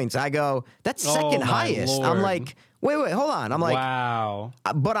 974 points. I go, that's second highest. Lord. I'm like, wait, hold on. I'm like, wow.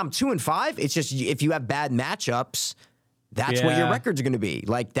 But I'm 2 and 5. It's just if you have bad matchups, that's what your records are going to be.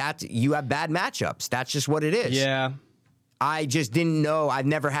 Like that, you have bad matchups. That's just what it is. Yeah. I just didn't know. I've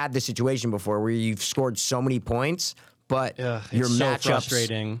never had this situation before where you've scored so many points, but your so matchups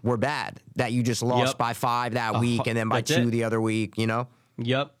frustrating. were bad. That you just lost by 5 that week and then by 2 the other week, you know?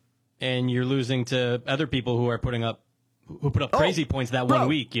 Yep. And you're losing to other people who put up crazy points that 1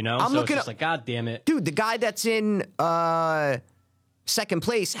 week, you know? I'm looking it's just like, God damn it. Dude, the guy that's in second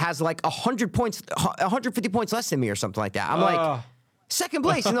place has like 100 points, 150 points less than me or something like that. I'm like, second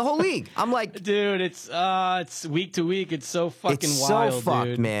place in the whole league. I'm like, dude, it's week to week. It's so fucking it's wild, so fucked,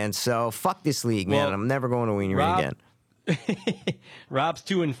 dude. man. So fuck this league, man. Well, I'm never going to win again. Rob's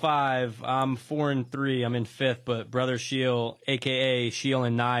 2-5. I'm 4-3. I'm in 5th, but brother Sheil, aka Sheil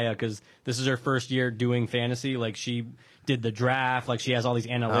and Naya, because this is her first year doing fantasy. Like she did the draft. Like she has all these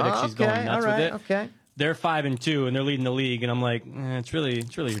analytics. She's going nuts with it. Okay. They're 5-2 and they're leading the league, and I'm like, it's really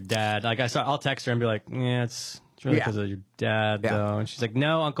your dad. Like I'll text her and be like, it's really because of your dad, though. And she's like,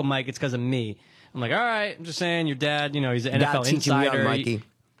 no, Uncle Mike, it's because of me. I'm like, all right, I'm just saying, your dad, you know, he's an NFL insider. Young, Mikey.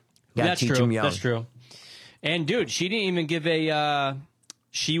 That's true. That's true. And dude, she didn't even give a.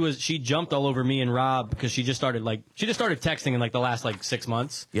 She jumped all over me and Rob because she just started texting in like the last like 6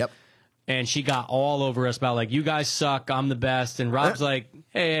 months. Yep. And she got all over us about like, you guys suck, I'm the best. And Rob's like,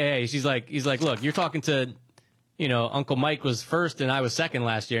 hey. He's like, look, you're talking to, you know, Uncle Mike was first and I was second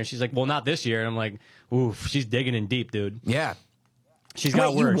last year. And she's like, well, not this year. And I'm like, oof, she's digging in deep, dude. Yeah. She's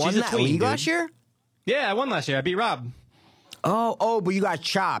got words. You won She's that a tween, league dude. last year? Yeah, I won last year. I beat Rob. Oh, but you got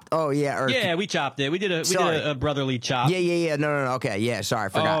chopped. Oh, yeah. Yeah, we chopped it. We did a brotherly chop. Yeah. No. Okay, yeah. Sorry, I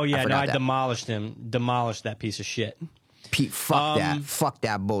forgot. Oh yeah, I that. demolished him. Demolished that piece of shit. Pete, fuck that. Fuck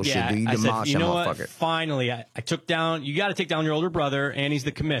that bullshit, Yeah, dude. You I demolished said, that you know motherfucker. what? Finally, I took down. You got to take down your older brother, and he's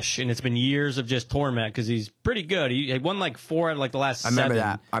the commish. And it's been years of just torment because he's pretty good. He won like 4 out of like the last 7. I remember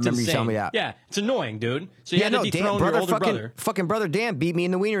that. I remember you telling me that. Yeah, it's annoying, dude. So you had to dethrone your older brother. Fucking brother Dan beat me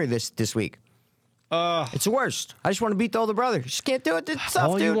in the wienery this week. It's the worst. I just want to beat the older brother. You just can't do it. It's tough,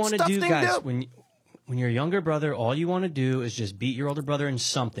 all dude. you want to do, guys, do. when you're a younger brother, all you want to do is just beat your older brother in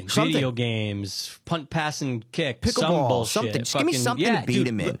something. Video games, punt, pass, and kick, Pickleball, some bullshit. something. Just give me something to beat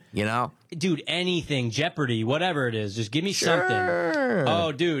him in, you know? Dude, anything, Jeopardy, whatever it is, just give me something.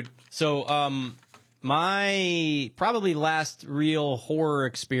 Oh, dude. So, my probably last real horror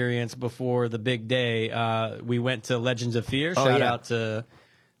experience before the big day, we went to Legends of Fear. Shout out to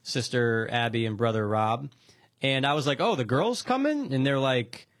Sister Abby and brother Rob. And I was like, oh, the girls coming? And they're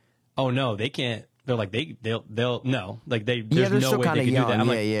like, oh, no, they can't. They're like, they'll no. Like, there's no way they can do that. I'm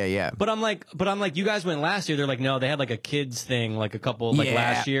yeah. But I'm like, you guys went last year. They're like, no, they had like a kids thing, like a couple, like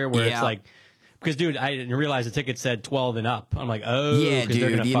last year where it's like, because, dude, I didn't realize the ticket said 12 and up. I'm like, oh, yeah,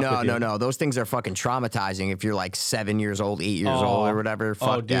 dude. No. Those things are fucking traumatizing if you're like 7 years old, 8 years old, or whatever.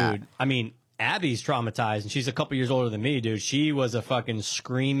 Fuck that. Dude. I mean, Abby's traumatized, and she's a couple years older than me, dude. She was a fucking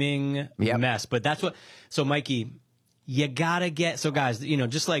screaming mess. But that's what. So, Mikey, you gotta get. So, guys, you know,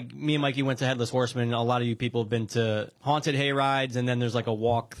 just like me and Mikey went to Headless Horseman, a lot of you people have been to haunted hay rides, and then there's like a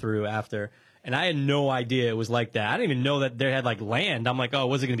walkthrough after. And I had no idea it was like that. I didn't even know that they had like land. I'm like, oh,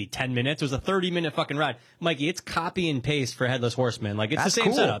 was it gonna be 10 minutes? It was a 30-minute fucking ride. Mikey, it's copy and paste for Headless Horseman. Like it's the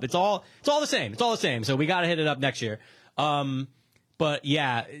same setup. It's all the same. It's all the same. So we gotta hit it up next year. But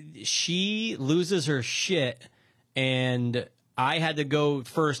yeah, she loses her shit, and I had to go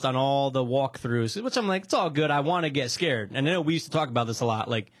first on all the walkthroughs, which I'm like, it's all good. I want to get scared. And I know we used to talk about this a lot.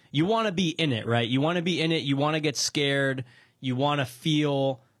 Like, you want to be in it, right? You want to be in it. You want to get scared. You want to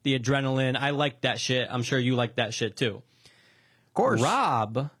feel the adrenaline. I like that shit. I'm sure you like that shit too. Of course.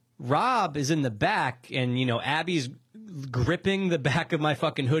 Rob is in the back, and, you know, Abby's gripping the back of my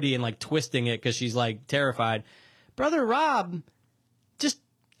fucking hoodie and, like, twisting it because she's, like, terrified. Brother Rob,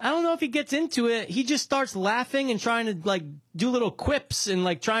 I don't know if he gets into it. He just starts laughing and trying to like do little quips and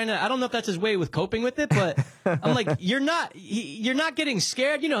like trying to. I don't know if that's his way with coping with it, but I'm like, you're not getting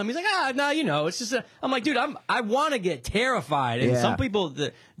scared, you know him. He's like, no, you know, it's just. I'm like, dude, I want to get terrified, and some people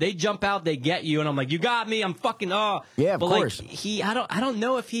they jump out, they get you, and I'm like, you got me, I'm fucking yeah, of course. Like I don't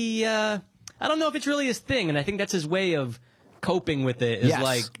know if he I don't know if it's really his thing, and I think that's his way of coping with it is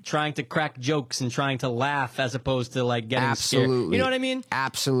like trying to crack jokes and trying to laugh as opposed to like getting scared. You know what I mean?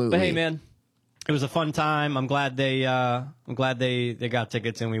 Absolutely. But hey, man, it was a fun time. I'm glad they got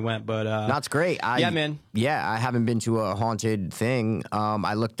tickets and we went. But that's great. Man. Yeah, I haven't been to a haunted thing.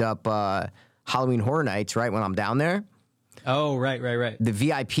 I looked up Halloween Horror Nights right when I'm down there. Oh, right. The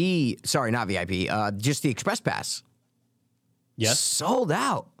VIP, sorry, not VIP, just the Express Pass. Yes. Sold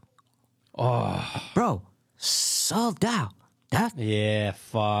out. Oh, bro, sold out. Yeah,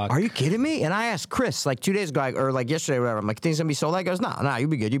 fuck. Are you kidding me? And I asked Chris like 2 days ago, or like yesterday, or whatever. I'm like, things gonna be sold out? He goes, nah, you'll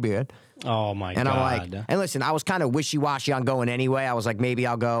be good, you'll be good. Oh my God. And I'm like, and listen, I was kind of wishy-washy on going anyway. I was like, maybe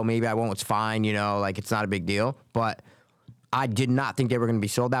I'll go, maybe I won't. It's fine, you know, like it's not a big deal. But I did not think they were gonna be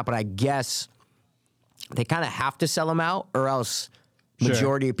sold out. But I guess they kind of have to sell them out, or else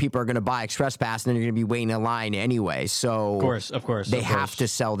majority of people are going to buy Express Pass, and then you're going to be waiting in line anyway. So of course, they have to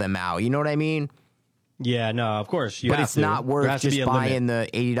sell them out. You know what I mean? Yeah, no, of course. But it's not worth just buying the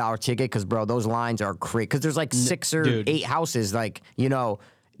 $80 ticket because, bro, those lines are crazy. Because there's like 6 or 8 houses, like, you know,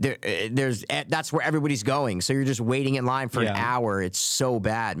 that's where everybody's going. So you're just waiting in line for an hour. It's so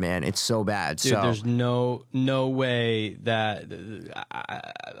bad, man. It's so bad. Dude, there's no way that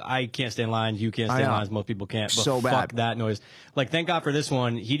I can't stand lines. You can't stand lines. Most people can't. But so bad. Fuck that noise. Like, thank God for this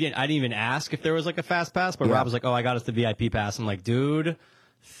one. I didn't even ask if there was like a fast pass, but Rob was like, "Oh, I got us the VIP pass." I'm like, dude,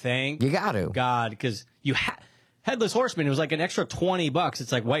 thank you got to God, because Headless Horseman. It was like an extra $20.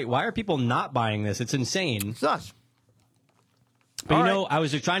 It's like, wait, why are people not buying this? It's insane. It's nuts. But I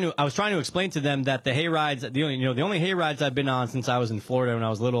was trying to explain to them that the hayrides, the only hayrides I've been on since I was in Florida when I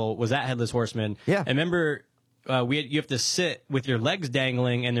was little was at Headless Horseman. Yeah. And remember, you have to sit with your legs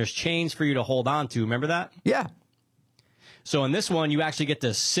dangling, and there's chains for you to hold on to. Remember that? Yeah. So in this one, you actually get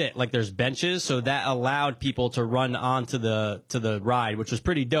to sit, like there's benches, so that allowed people to run onto the ride, which was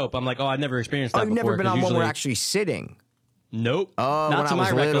pretty dope. I'm like, I've never experienced that before. You've never been on one where actually sitting? Nope. Oh, not to my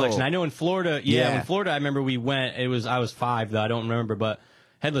recollection. little. I know in Florida, in Florida, I remember we went. I was 5 though. I don't remember, but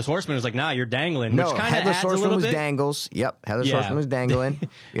Headless Horseman was like, nah, you're dangling. No, which kind of Headless adds Horseman a little was bit. dangles. Yep, Headless Horseman was dangling.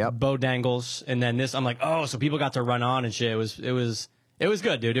 Yep, bow dangles, and then this. I'm like, so people got to run on and shit. It was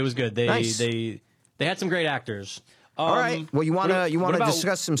good, dude. It was good. They had some great actors. All right. Well, you want to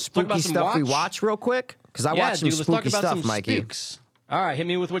discuss some spooky stuff we watch real quick? Because I watched some spooky stuff, Mikey. Spooks. All right, hit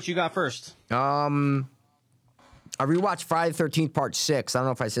me with what you got first. I rewatched Friday the 13th Part 6. I don't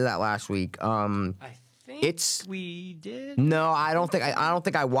know if I said that last week. I think we did. No, I don't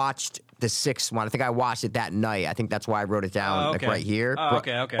think I watched the 6th one. I think I watched it that night. I think that's why I wrote it down like right here.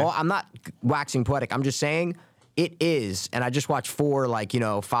 Okay. I'm not waxing poetic. I'm just saying it is, and I just watched 4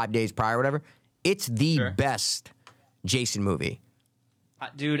 5 days prior or whatever. It's the best Jason movie.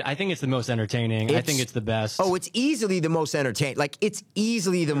 Dude, I think it's the most entertaining. I think it's the best. Oh, it's easily the most entertaining. Like, it's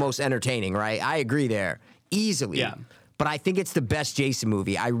easily the most entertaining, right? I agree there. Easily. Yeah. But I think it's the best Jason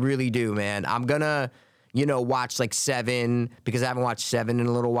movie. I really do, man. I'm gonna, watch like 7 because I haven't watched 7 in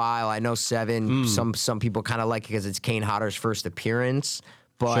a little while. I know 7, some people kind of like it because it's Kane Hodder's first appearance.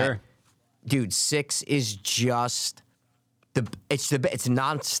 But, dude, 6 is just it's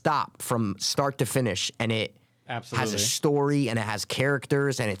nonstop from start to finish, and it has a story, and it has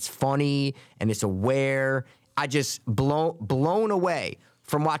characters, and it's funny, and it's aware. I just blown away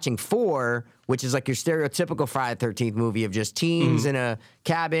from watching 4, which is like your stereotypical Friday the 13th movie of just teens in a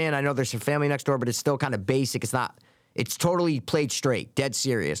cabin. I know there's some family next door, but it's still kind of basic. It's totally played straight, dead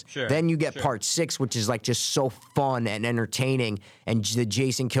serious. Sure. Then you get Part 6, which is like just so fun and entertaining, and the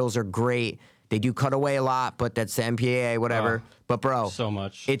Jason kills are great. They do cut away a lot, but that's the MPAA, whatever. But bro, so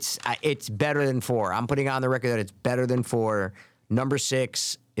much. It's better than 4. I'm putting on the record that it's better than 4. Number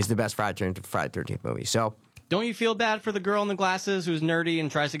 6 is the best Friday the 13th movie. So, don't you feel bad for the girl in the glasses who's nerdy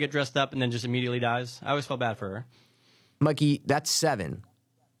and tries to get dressed up and then just immediately dies? I always felt bad for her. Mikey, that's 7.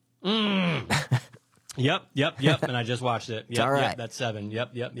 Yep. And I just watched it. Yep, all right. Yep, that's 7.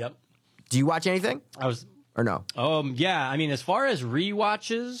 Yep. Do you watch anything? Or no? Yeah. I mean, as far as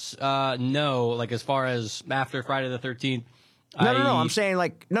rewatches, no. Like, as far as after Friday the 13th. No. I'm saying,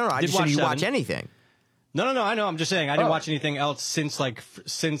 like, no. I just said you watch anything. No. I know. I'm just saying I didn't watch anything else since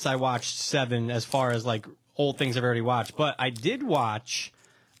I watched 7 as far as, like, old things I've already watched. But I did watch,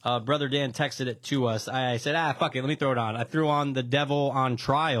 Brother Dan texted it to us. I said, fuck it, let me throw it on. I threw on The Devil on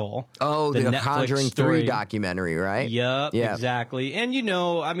Trial. Oh, the Conjuring 3 documentary, right? Yep, exactly. And,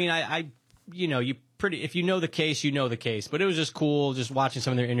 I mean, if you know the case, you know the case. But it was just cool just watching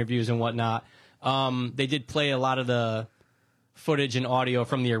some of their interviews and whatnot. They did play a lot of the footage and audio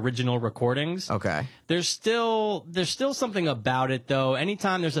from the original recordings. Okay. There's still something about it, though.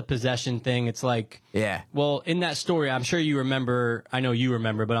 Anytime there's a possession thing, it's like, well, in that story, I'm sure you remember. I know you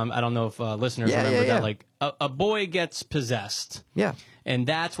remember, but I don't know if listeners remember that. Like a boy gets possessed. Yeah. And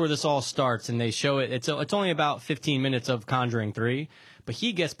that's where this all starts, and they show it. It's only about 15 minutes of Conjuring 3, but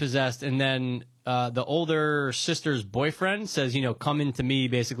he gets possessed, and then the older sister's boyfriend says, come into me,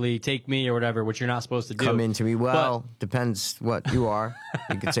 basically, take me or whatever, which you're not supposed to do. Come into me. Well, depends what you are.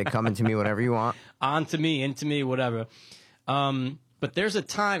 You could say come into me, whatever you want. Onto me, into me, whatever. But there's a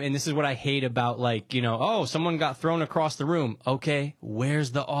time, and this is what I hate about, like, someone got thrown across the room. Okay,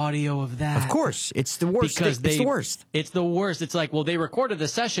 where's the audio of that? Of course. It's the worst. Because it's the worst. It's the worst. It's like, well, they recorded the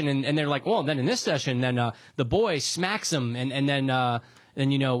session, and they're like, well, then in this session, then the boy smacks him, and then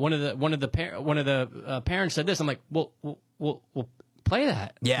one of the parents said this. I'm like, well, play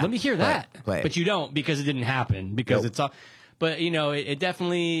that. Yeah. Let me hear that. Play it. But you don't, because it didn't happen, because it's all. But, it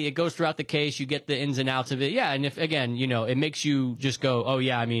definitely, it goes throughout the case. You get the ins and outs of it. Yeah, and if, again, it makes you just go, oh,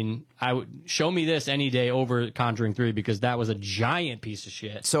 yeah, I mean, I would show me this any day over Conjuring 3 because that was a giant piece of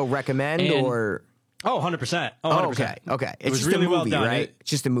shit. So recommend or... Oh, 100%. Oh, 100%. Okay. It was just really a movie, well done. right? It's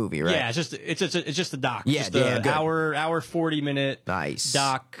just a movie, right? Yeah, it's just a doc. Yeah, just good. hour 40-minute nice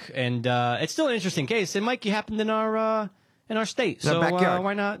doc, and it's still an interesting case. It might happen in our state, so backyard.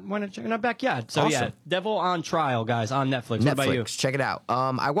 why not check in our backyard? So awesome. yeah, Devil on Trial, guys, on Netflix. What about you? Check it out.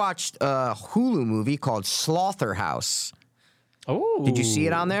 I watched a Hulu movie called Slaughterhouse. Oh, did you see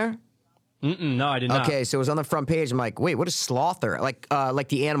it on there? No, I did not. Okay, so it was on the front page. I'm like, wait, what is slaughter? Like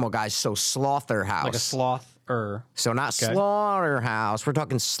the animal guys. So Slaughterhouse, like a sloth. So not Slaughterhouse. We're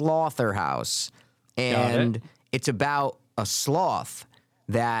talking Slaughterhouse, and it's about a sloth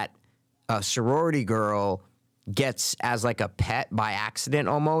that a sorority girl gets as like a pet by accident,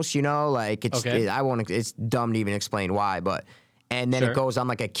 almost. Like it's. Okay. It's dumb to even explain why, but. And then it goes on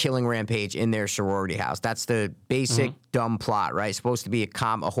like a killing rampage in their sorority house. That's the basic dumb plot, right? It's supposed to be a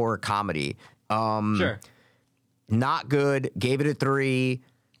horror comedy. Sure. Not good. Gave it a 3.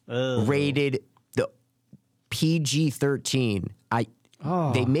 Rated the PG-13.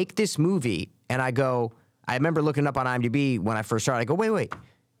 They make this movie, and I remember looking up on IMDb when I first started. I go, wait.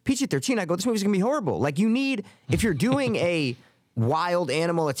 PG-13. I go, this movie's gonna be horrible. Like if you're doing a wild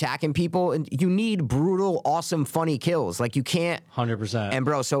animal attacking people, and you need brutal, awesome, funny kills. Like you can't 100%. And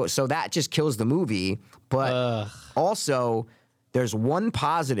bro, so that just kills the movie. But also, there's one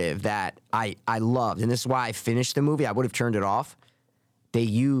positive that I loved, and this is why I finished the movie. I would have turned it off. They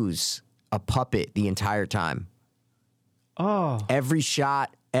use a puppet the entire time. Oh, every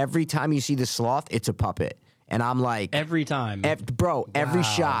shot, every time you see the sloth, it's a puppet. And I'm like... Every time. Every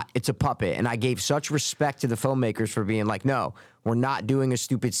shot, it's a puppet. And I gave such respect to the filmmakers for being like, no, we're not doing a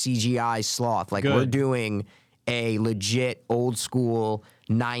stupid CGI sloth. Like, we're doing a legit old school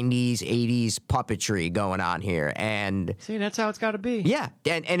 90s, 80s puppetry going on here. And... See, that's how it's got to be. Yeah.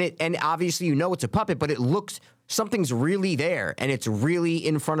 And obviously it's a puppet, but it looks... Something's really there, and it's really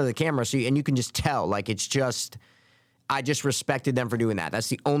in front of the camera. And you can just tell. Like, it's just... I just respected them for doing that. That's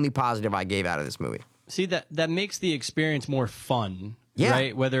the only positive I gave out of this movie. See, that makes the experience more fun, yeah.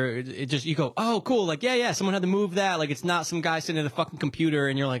 Right? Whether it just, you go, oh, cool, like, yeah, someone had to move that. Like, it's not some guy sitting at a fucking computer,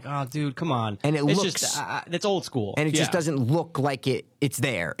 and you're like, oh, dude, come on. And it's just, it's old school. And it just doesn't look like it's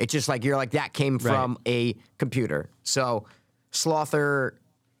there. It's just like, you're like, that came from a computer. So, Slaughterhouse,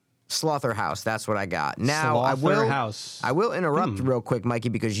 that's what I got. Now, I will interrupt real quick, Mikey,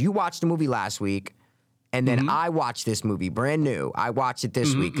 because you watched the movie last week, and then I watched this movie, brand new. I watched it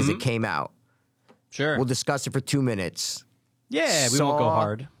this week because it came out. Sure. We'll discuss it for 2 minutes. Yeah, we won't go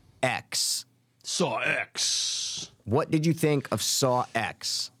hard. Saw X. What did you think of Saw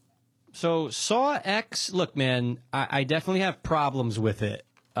X? So, Saw X, look, man, I definitely have problems with it.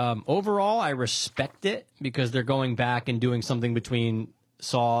 Overall, I respect it because they're going back and doing something between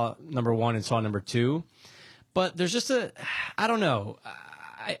Saw number 1 and Saw number 2. But there's just I don't know.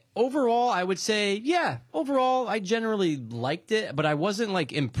 Overall, I would say, overall, I generally liked it, but I wasn't,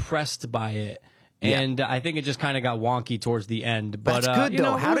 like, impressed by it. And I think it just kind of got wonky towards the end. But that's good,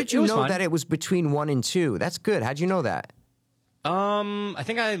 though. How did you know fun. that it was between 1 and 2? That's good. How'd you know that? I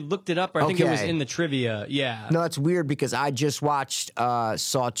think I looked it up. Or I think it was in the trivia. Yeah. No, that's weird because I just watched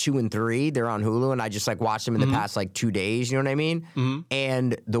Saw 2 and 3. They're on Hulu, and I just watched them in the past 2 days. You know what I mean?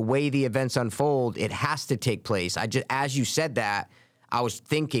 And the way the events unfold, it has to take place. As you said that, I was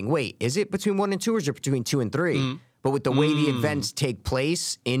thinking, wait, is it between 1 and 2 or is it between 2 and 3? But with the way the events take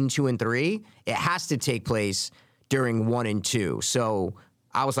place in 2 and 3, it has to take place during 1 and 2. So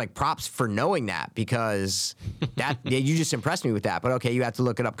I was like, props for knowing that because you just impressed me with that. But okay, you have to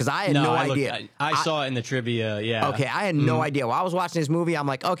look it up because I had no idea. I saw it in the trivia, yeah. Okay, I had no idea. While I was watching this movie, I'm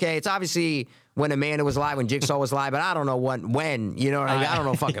like, okay, it's obviously when Amanda was alive, when Jigsaw was alive, but I don't know when. You know what I mean? I don't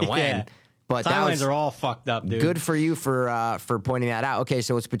know fucking when. Yeah. But timelines are all fucked up, dude. Good for you for pointing that out. Okay,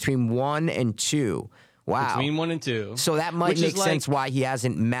 so it's between 1 and 2. Wow. Between 1 and 2. So that might make sense why he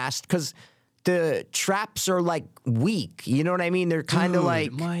hasn't masked, because the traps are weak. You know what I mean? They're kind of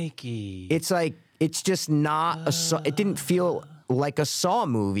Mikey. It's just not a Saw. It didn't feel like a Saw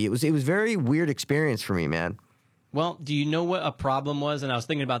movie. It was very weird experience for me, man. Well, do you know what a problem was? And I was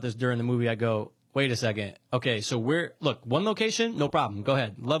thinking about this during the movie. I go, wait a second. Okay, so one location, no problem. Go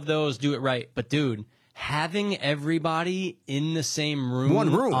ahead. Love those. Do it right. But dude, having everybody in the same room,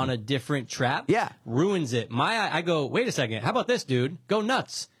 one room on a different trap, ruins it. I go, wait a second. How about this, dude? Go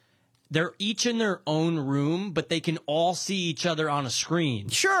nuts. They're each in their own room, but they can all see each other on a screen.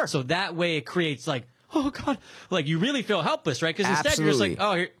 Sure. So that way it creates oh God, like you really feel helpless, right? Because instead you're just like,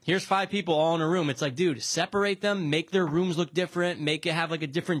 oh, here's 5 people all in a room. It's like, dude, separate them, make their rooms look different, make it have like a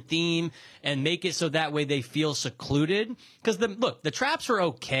different theme, and make it so that way they feel secluded. Because the traps were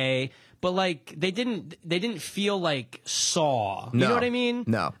okay, but like they didn't feel like Saw. You know what I mean?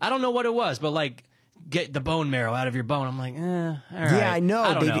 No, I don't know what it was, but like get the bone marrow out of your bone. I'm like, all right. Yeah, I know.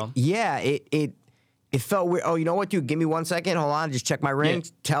 I don't know. Yeah, it felt weird. Oh, you know what, dude? Give me 1 second. Hold on. Just check my ring.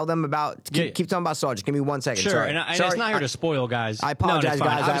 Yeah. Tell them about. Keep talking about Saw. Just give me 1 second. Sure. Sorry. And it's not here to spoil, guys. I apologize, no,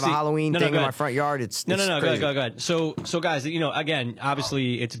 guys. Obviously, I have a Halloween thing in my front yard. No. Go ahead. So guys, again,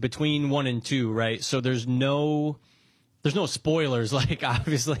 obviously it's between 1 and 2, right? So there's no spoilers. Like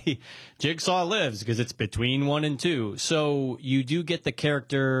obviously, Jigsaw lives because it's between 1 and 2. So you do get the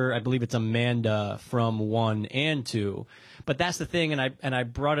character. I believe it's Amanda from 1 and 2. But that's the thing, and I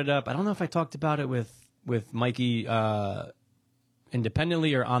brought it up. I don't know if I talked about it with Mikey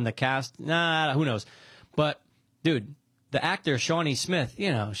independently or on the cast. Nah, who knows? But dude, the actor Shawnee Smith,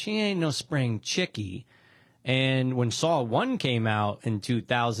 she ain't no spring chickie. And when Saw 1 came out in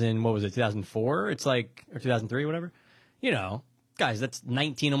 2004? It's like, or 2003, whatever. Guys, that's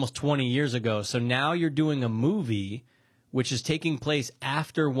 19, almost 20 years ago. So now you're doing a movie which is taking place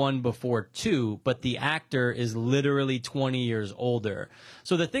after 1 before 2, but the actor is literally 20 years older.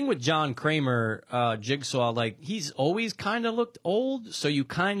 So the thing with John Kramer, Jigsaw, like he's always kind of looked old. So you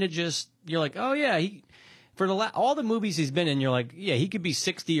kind of you're like, oh yeah, for all the movies he's been in, you're like, yeah, he could be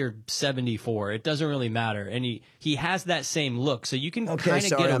 60 or 74. It doesn't really matter. And he has that same look. So you can kind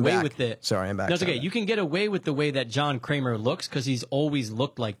of get away with it. Sorry, I'm back. That's okay. You can get away with the way that John Kramer looks because he's always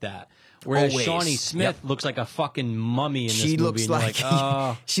looked like that. Whereas Shawnee Smith looks like a fucking mummy in this movie. Looks like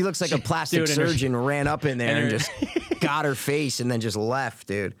oh. She looks like a plastic surgeon ran up in there and just got her face and then just left,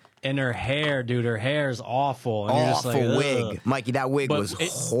 dude. And her hair, dude, her hair is awful. And awful you're just like, wig. Mikey, that wig was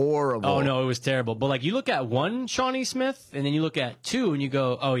horrible. Oh, no, it was terrible. But, like, you look at 1, Shawnee Smith, and then you look at 2, and you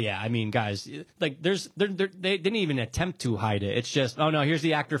go, oh, yeah, I mean, guys, like, they didn't even attempt to hide it. It's just, oh, no, here's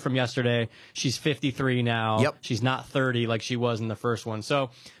the actor from yesterday. She's 53 now. Yep. She's not 30 like she was in the first one.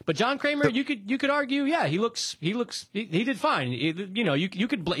 So, but John Kramer, you could argue, yeah, he did fine. You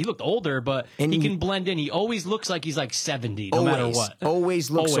could, he looked older, but he can blend in. He always looks like he's like 70, no matter what.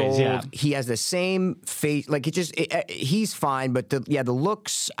 Always looks old. Yeah. He has the same face. Like he's fine, but the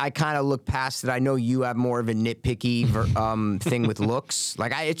looks. I kind of look past it. I know you have more of a nitpicky thing with looks.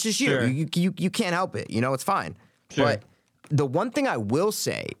 Like it's just sure. you can't help it. It's fine. Sure. But the one thing I will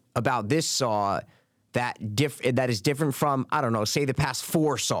say about this Saw that is different from, I don't know, say the past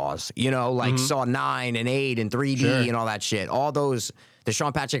 4 Saws. Like Saw 9 and 8 and 3D sure. and all that shit. All those, the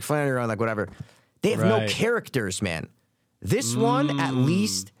Sean Patrick Flannery, like whatever. They have no characters, man. This one at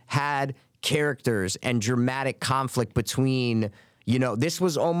least had characters and dramatic conflict between, this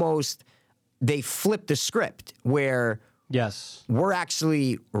was almost, they flipped the script where we're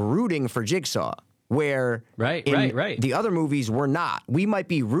actually rooting for Jigsaw, where right. the other movies we're not. We might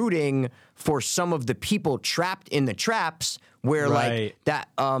be rooting for some of the people trapped in the traps where like that,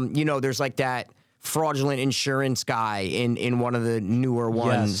 there's like that fraudulent insurance guy in one of the newer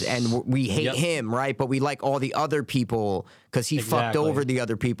ones, and we hate him, right? But we like all the other people because he fucked over the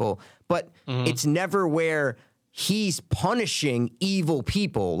other people. But it's never where he's punishing evil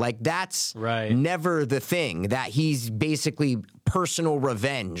people. Like that's never the thing, that he's basically personal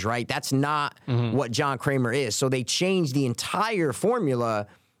revenge, right? That's not what John Kramer is. So they changed the entire formula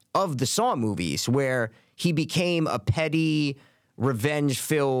of the Saw movies where he became a petty,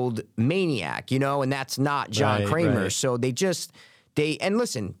 revenge-filled maniac, and that's not John Kramer. Right. So they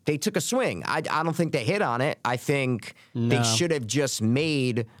took a swing. I don't think they hit on it. I think they should have just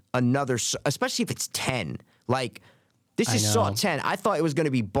made another, especially if it's 10. Like, this is Saw 10. I thought it was going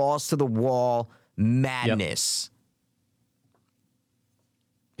to be balls to the wall madness. Yep.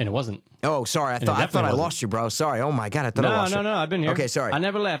 And it wasn't. Oh, sorry. I thought I lost you, bro. Sorry. Oh my God. I thought I lost you. No. I've been here. Okay, sorry. I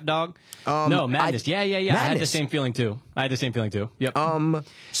never left, dog. No, madness. Yeah. Madness. I had the same feeling too. Yep.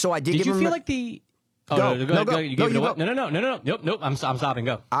 So I did. Did you feel like the? Oh, go. You gave it away. Go. No. Nope. I'm stopping.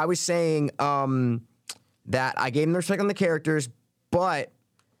 Go. I was saying that I gave him the respect on the characters, but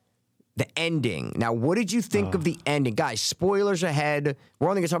the ending. Now, what did you think of the ending? Guys, spoilers ahead. We're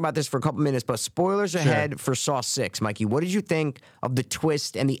only going to talk about this for a couple minutes, but spoilers ahead for Saw 6. Mikey, what did you think of the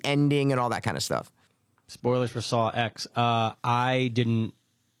twist and the ending and all that kind of stuff? Spoilers for Saw X. I didn't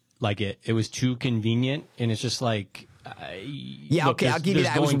like it. It was too convenient, and it's just like... I'll give you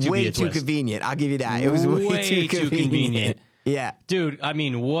that. It was way too convenient. I'll give you that. It was way too convenient. Yeah. Dude, I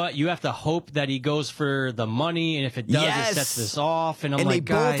mean, what? You have to hope that he goes for the money, and if it does, it sets this off. And I'm like,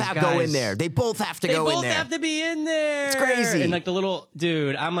 they both have to go in there. They both have to go in there. They both have to be in there. It's crazy. And like the little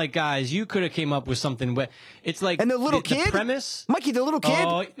dude, I'm like, guys, you could have came up with something. It's like, and the little kid, the premise, Mikey, the little kid,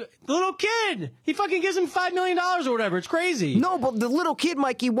 the little kid, he fucking gives him $5 million or whatever. It's crazy. No, but the little kid,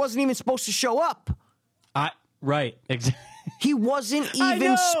 Mikey, wasn't even supposed to show up. Right, exactly. He wasn't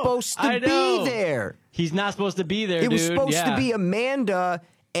even supposed to be there. He's not supposed to be there, It was dude. supposed to be Amanda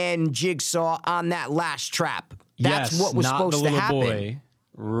and Jigsaw on that last trap. That's what was supposed to happen. Boy.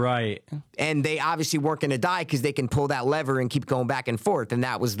 Right. And they obviously weren't going to die because they can pull that lever and keep going back and forth. And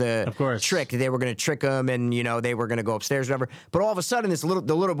that was the trick. They were going to trick him, and they were going to go upstairs, or whatever. But all of a sudden,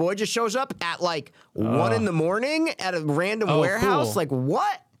 the little boy just shows up at like 1 a.m. at a random warehouse. Cool. Like,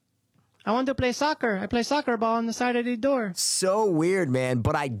 what? I want to play soccer. I play soccer ball on the side of the door. So weird, man.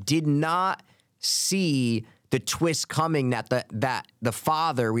 But I did not see the twist coming that the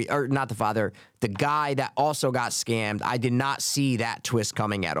father, not the father, the guy that also got scammed. I did not see that twist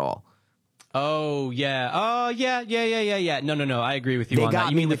coming at all. Oh yeah. Oh yeah. No. I agree with you on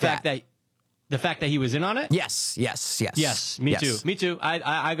that. You mean the fact that he was in on it? Yes. Me too.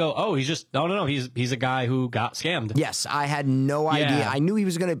 I go, oh, he's just no. He's a guy who got scammed. Yes, I had no idea. I knew he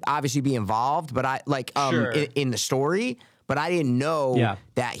was going to obviously be involved, but in the story, but I didn't know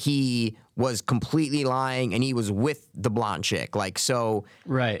that he was completely lying and he was with the blonde chick. Like, so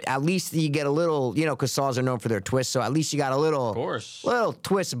right. At least you get a little, because saws are known for their twists, so at least you got a little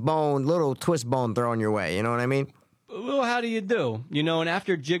twist bone thrown your way. You know what I mean? Well, how do you do? And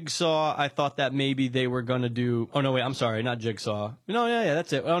after Jigsaw, I thought that maybe they were going to do... Oh, no, wait, I'm sorry, not Jigsaw. No, yeah,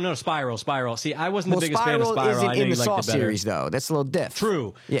 that's it. Oh, no, Spiral. See, I wasn't the biggest fan of Spiral. Isn't in the Saw series, though. That's a little diff.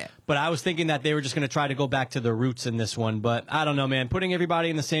 True. Yeah. But I was thinking that they were just going to try to go back to the roots in this one. But I don't know, man. Putting everybody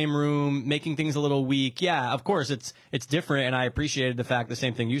in the same room, making things a little weak. Yeah, of course, it's different, and I appreciated the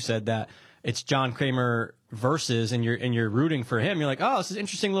same thing you said, that it's John Kramer versus, and you're rooting for him. You're like, oh, this is an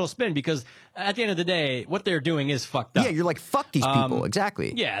interesting little spin, because at the end of the day, what they're doing is fucked up. Yeah, you're like, fuck these people.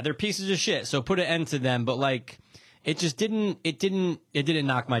 Exactly. Yeah, they're pieces of shit. So put an end to them. But like, it didn't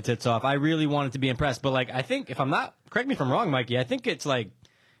knock my tits off. I really wanted to be impressed. But like, I think, correct me if I'm wrong, Mikey, I think it's like,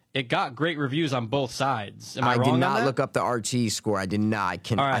 it got great reviews on both sides. Am I wrong on that? I did not look up the RT score. I did not.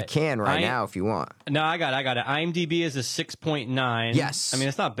 I can right now if you want. No, I got it. IMDb is a 6.9. Yes. I mean,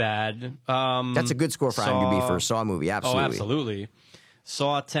 it's not bad. That's a good score for IMDb for a Saw movie. Absolutely. Oh, absolutely.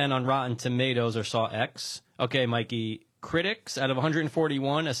 Saw 10 on Rotten Tomatoes, or Saw X. Okay, Mikey. Critics, out of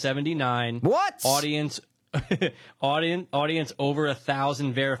 141, a 79. What? Audience over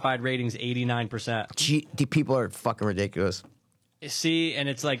 1,000 verified ratings, 89%. Gee, the people are fucking ridiculous. See, and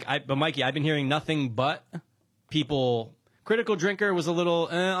it's like, but Mikey, I've been hearing nothing but people. Critical Drinker was a little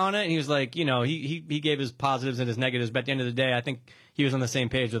on it, and he was like, he gave his positives and his negatives, but at the end of the day, I think he was on the same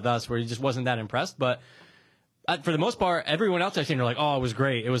page with us, where he just wasn't that impressed. But for the most part, everyone else I've seen are like, oh, it was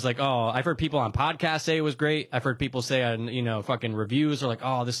great. It was like, oh, I've heard people on podcasts say it was great. I've heard people say on, fucking reviews are like,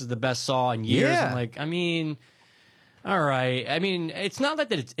 oh, this is the best Saw in years. Yeah. I'm like, I mean, all right. I mean, it's not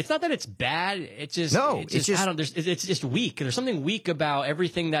that it's bad. It's just it's just weak. There's something weak about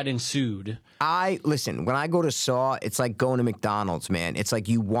everything that ensued. Listen, when I go to Saw, it's like going to McDonald's, man. It's like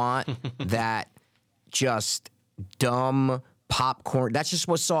you want that just dumb popcorn. That's just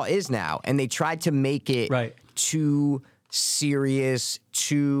what Saw is now. And they tried to make it too serious,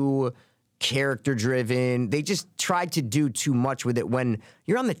 too character driven. They just tried to do too much with it when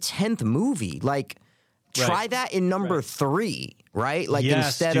you're on the 10th movie. Like, try that in number 3, right? Like,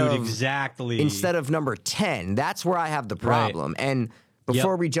 instead of number 10. That's where I have the problem. And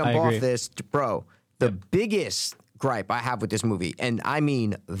before we jump off this, bro, the biggest gripe I have with this movie, and I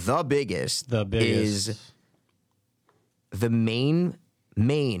mean the biggest, is the main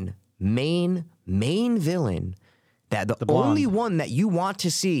villain, that the only one that you want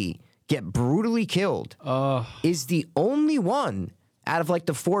to see get brutally killed is the only one out of like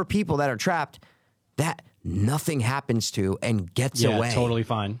the 4 people that are trapped that nothing happens to and gets away. Yeah, totally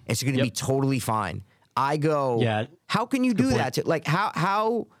fine. It's going to be totally fine. I go, how can you do that? Like,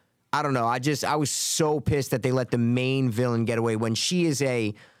 how, I don't know. I was so pissed that they let the main villain get away when she is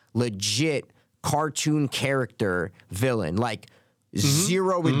a legit cartoon character villain. Like,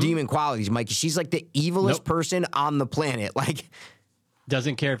 zero redeeming qualities, Mike. She's like the evilest person on the planet. Like,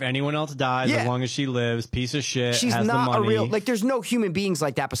 doesn't care if anyone else dies as long as she lives. Piece of shit. She's has not the money. a real, like, there's no human beings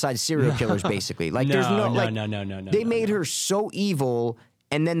like that besides serial killers, basically. Like, there's no. They made her so evil,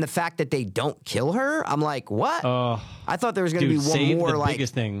 and then the fact that they don't kill her, I'm like, what? I thought there was going to be one more like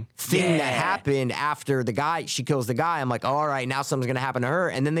thing that happened after she kills the guy. I'm like, all right, now something's going to happen to her,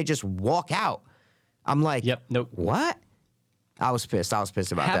 and then they just walk out. I'm like, what? I was pissed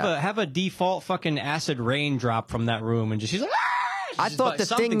about that. Have a default fucking acid rain drop from that room, and just she's like, ah! I thought the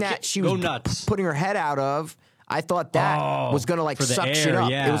thing that she was putting her head out of, I thought that was gonna like suck shit up.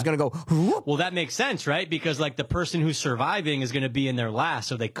 Yeah. It was gonna go. Whoop. Well, that makes sense, right? Because like the person who's surviving is gonna be in there last,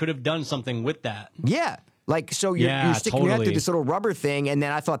 so they could have done something with that. Yeah. Like, so you're sticking your head through this little rubber thing, and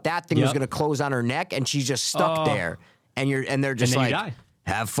then I thought that thing was going to close on her neck, and she's just stuck there. And they're just like,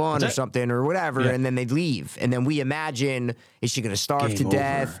 have fun or something or whatever, and then they leave. And then we imagine, is she going to starve to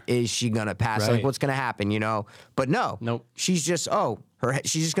death? Is she going to pass? Like, what's going to happen, you know? But no. Nope. She's just,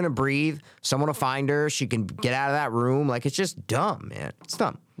 she's just going to breathe. Someone will find her. She can get out of that room. Like, it's just dumb, man. It's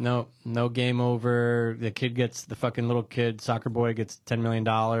dumb. No game over. The fucking little kid, soccer boy, gets $10 million.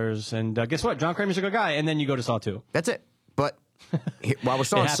 And guess what? John Kramer's a good guy. And then you go to Saw 2. That's it. But while we're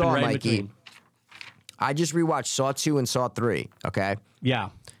still on Saw, Mikey, I just rewatched Saw 2 and Saw 3, okay? Yeah.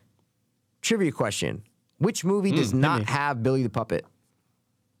 Trivia question. Which movie does not have Billy the Puppet?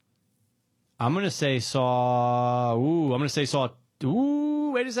 I'm going to say Saw... Ooh, I'm going to say Saw...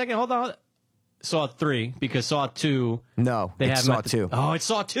 Ooh, wait a second. Hold on. Saw 3, because Saw 2... No, it's Saw 2. Oh, it's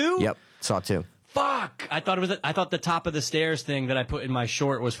Saw 2? Yep, Saw 2. Fuck! I thought the top of the stairs thing that I put in my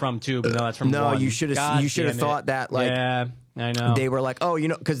short was from 2, but no, that's from 1. No, you should have thought that, like... Yeah, I know. They were like, oh, you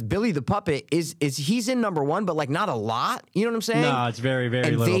know, because Billy the Puppet he's in number 1, but like not a lot. You know what I'm saying? No, it's very, very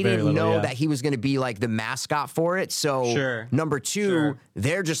and little. And they didn't know yeah. that he was going to be like the mascot for it. So number 2,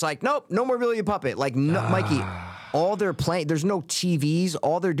 they're just like, nope, no more Billy the Puppet. Like, no, Mikey, all they're playing, there's no TVs.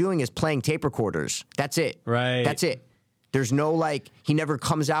 All they're doing is playing tape recorders. That's it. Right. That's it. There's no, like, he never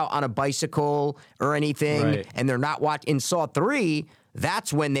comes out on a bicycle or anything. Right. And they're not watching. In Saw 3,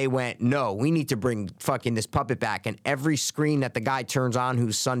 that's when they went, no, we need to bring fucking this puppet back. And every screen that the guy turns on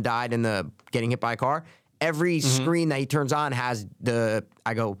whose son died in the getting hit by a car, every screen that he turns on has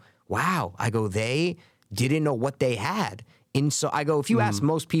I go, wow. I go, they didn't know what they had. I go, if you ask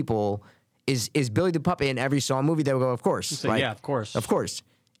most people, is Billy the Puppet in every Saw movie, they would go, of course. Right? Yeah, of course. Of course.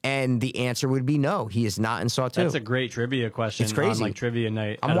 And the answer would be no. He is not in Saw 2. That's a great trivia question. It's crazy. On like trivia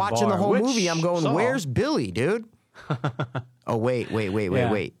night. I'm watching the whole movie. I'm going, where's Billy, dude? Oh, wait.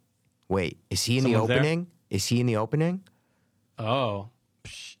 Is he in the opening? There? Is he in the opening? Oh.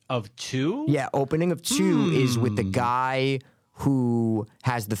 Of 2? Yeah, opening of 2 is with the guy who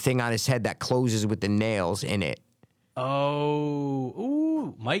has the thing on his head that closes with the nails in it. Oh,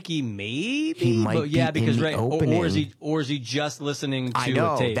 ooh, Mikey, maybe he might be because in the opening. or is he just listening to I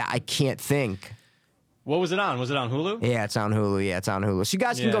know a tape? that I can't think. What was it on? Was it on Hulu? Yeah, it's on Hulu. So you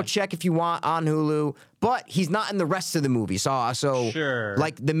guys can go check if you want on Hulu. But he's not in the rest of the movie. So sure.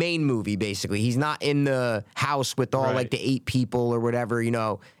 Like the main movie, basically. He's not in the house with all like the 8 people or whatever, you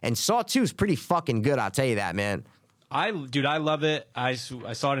know. And Saw 2 is pretty fucking good. I'll tell you that, man. I love it. I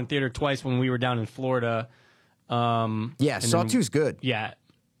saw it in theater twice when we were down in Florida. Yeah, Saw 2's good. Yeah,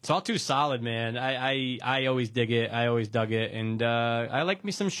 Saw 2's solid, man. I always dig it. I always dug it, and I like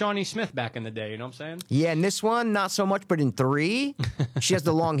me some Shawnee Smith back in the day. You know what I'm saying? Yeah, in this one, not so much, but in 3, she has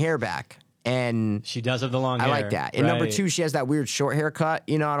the long hair back, and she does have the long hair. I like that. In number 2, she has that weird short haircut.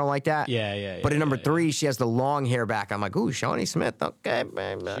 You know, I don't like that. Yeah. But in number 3, she has the long hair back. I'm like, ooh, Shawnee Smith. Okay,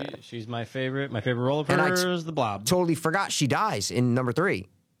 baby. She's my favorite. My favorite role of hers is the Blob. Totally forgot she dies in number 3.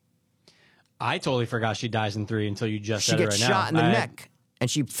 I totally forgot she dies in 3 until you just said it right now. She gets shot in the neck, and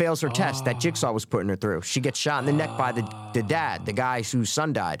she fails her test that Jigsaw was putting her through. She gets shot in the neck by the dad, the guy whose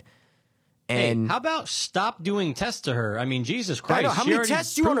son died. And hey, how about stop doing tests to her? I mean, Jesus Christ. I know. How many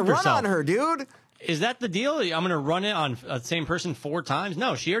tests do you want to run on her, dude? Is that the deal? I'm going to run it on the same person 4 times?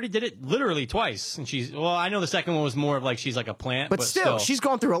 No, she already did it literally twice. And I know the second one was more of like she's like a plant. But still, she's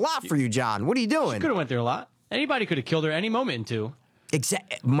going through a lot for you, John. What are you doing? She could have went through a lot. Anybody could have killed her any moment in 2.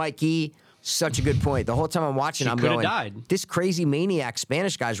 Mikey, such a good point. The whole time I'm watching, I'm going, this crazy maniac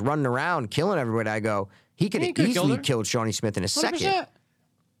Spanish guy's running around killing everybody. I go, he could have easily killed Shawnee Smith in a 100%. Second.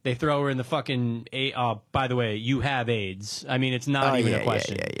 They throw her in the fucking. By the way, you have AIDS. I mean, it's not even a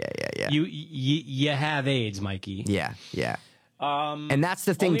question. Yeah. You have AIDS, Mikey. Yeah. And that's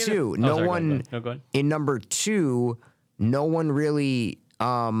the thing too. No one in number 2. No one really.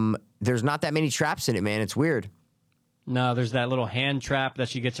 There's not that many traps in it, man. It's weird. No, there's that little hand trap that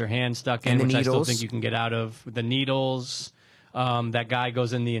she gets her hand stuck in, which I still think you can get out of. The needles. That guy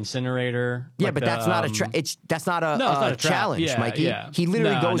goes in the incinerator. Yeah, like but that's not a that's not a challenge, Mikey. Yeah. He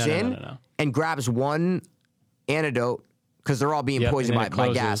literally goes in and grabs one antidote because they're all being poisoned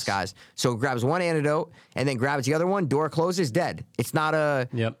by gas, guys. So grabs one antidote and then grabs the other one. Door closes, dead. It's not a.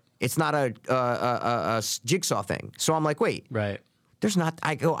 It's not a Jigsaw thing. So I'm like, wait. Right. There's not.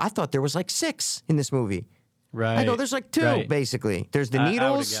 I thought there was like 6 in this movie. Right. I go, there's like 2 basically. There's the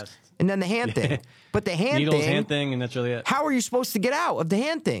needles. and then the hand thing. But the hand Needles, thing, hand thing, and that's really it. how are you supposed to get out of the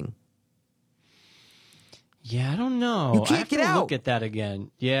hand thing? Yeah, I don't know. You can't get out. Look at that again.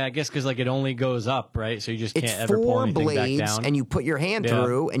 Yeah, I guess because like it only goes up, right? So you just can't It's ever pull 4 anything blades, back down. and you put your hand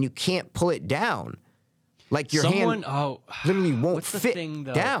through, and you can't pull it down. Like your hand literally won't fit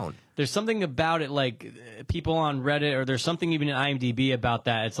down. There's something about it, like people on Reddit, or there's something even in IMDb about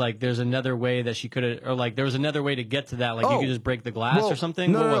that. It's like there's another way that she could have, or like there was another way to get to that. Like you could just break the glass or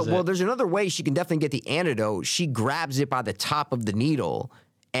something. No. Well, there's another way she can definitely get the antidote. She grabs it by the top of the needle,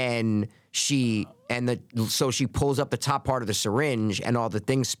 and so she pulls up the top part of the syringe, and all the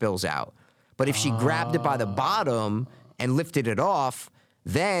thing spills out. But if she grabbed it by the bottom and lifted it off,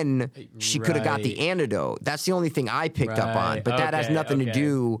 then she could have got the antidote. That's the only thing I picked up on. But that has nothing to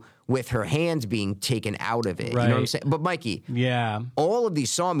do with her hands being taken out of it. You know what I'm saying? But Mikey, all of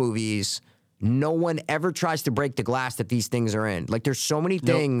these Saw movies, no one ever tries to break the glass that these things are in. Like there's so many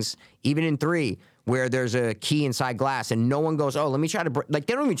things, even in 3, where there's a key inside glass, and no one goes, "Oh, let me try to break." Like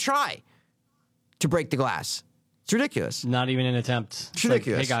they don't even try to break the glass. It's ridiculous. Not even an attempt. It's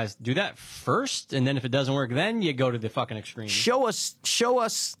ridiculous. Like, hey guys, do that first, and then if it doesn't work, then you go to the fucking extreme. Show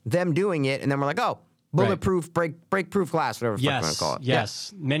us them doing it, and then we're like, oh, bulletproof, break-proof glass, whatever the fuck you want to call it.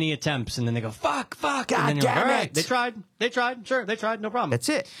 Yes, many attempts, and then they go, fuck, God and then you're damn like, all right, it. they tried, sure, they tried, no problem. That's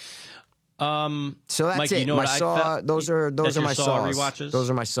it. So that's Mikey, it. You know my Saw, those are my Saws. Rewatches? Those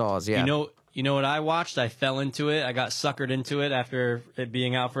are my Saws. Yeah. You know what I watched? I fell into it. I got suckered into it after it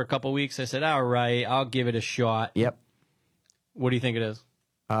being out for a couple weeks. I said, all right, I'll give it a shot. Yep. What do you think it is?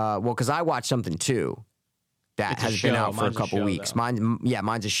 Well, because I watched something too that has been out for a couple weeks.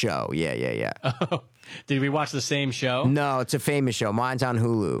 Mine's a show. Yeah. Oh, did we watch the same show? No, it's a famous show. Mine's on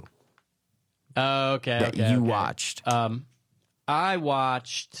Hulu. Oh, okay. That you watched. I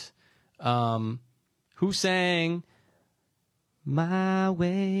watched. Who sang "My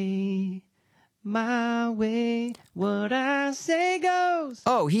Way"? My way, what I say goes.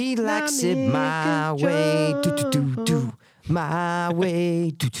 Oh, he likes it my way. Do. My way.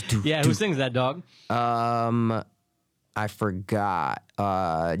 Do. Yeah, who sings that, dog? I forgot.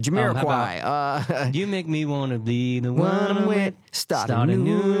 Jamiroquai. You make me want to be the one I'm with. Start a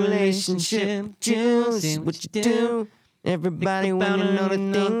new relationship. Juice, what you do. Everybody when you know the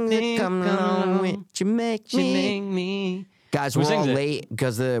things that come along with. You make me. Guys, we're all late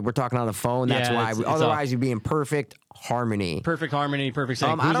because we're talking on the phone. That's why. Otherwise, you'd be in perfect harmony. Perfect harmony, perfect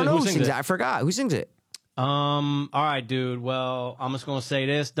sync. I don't know who sings it. I forgot. Who sings it? All right, dude. Well, I'm just going to say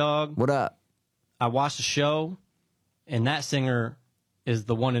this, dog. What up? I watched the show, and that singer is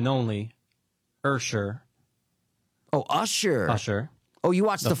the one and only Usher. Oh, Usher. Usher. Oh, you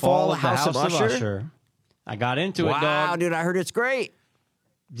watched The Fall of House of Usher? I got into it, dog. Wow, dude, I heard it's great.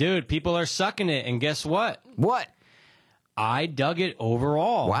 Dude, people are sucking it, and guess what? What? I dug it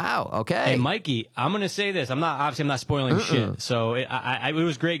overall. Wow. Okay. Hey, Mikey, I'm gonna say this. I'm not spoiling shit. So it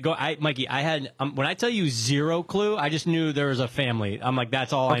was great. Mikey, I had when I tell you zero clue, I just knew there was a family. I'm like,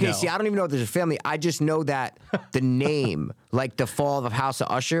 that's all I know. Okay. See, I don't even know if there's a family. I just know that the name, like The Fall of House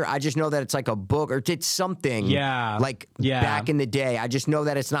of Usher. I just know that it's like a book or it's something. Yeah. Like back in the day. I just know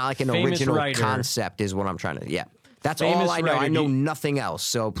that it's not like an Famous original writer. Concept. Is what I'm trying to. Yeah. That's Famous all I know. writer. I know nothing else.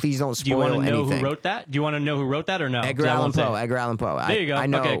 So please don't spoil anything. Do you want to know who wrote that? Do you want to know who wrote that or no? Edgar Allan Poe. Edgar Allan Poe. There you go. I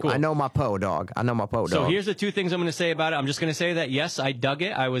know. Okay, cool. I know my Poe, dog. I know my Poe, dog. So here's the 2 things I'm going to say about it. I'm just going to say that yes, I dug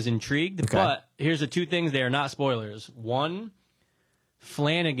it. I was intrigued. Okay. But here's the 2 things. They are not spoilers. One,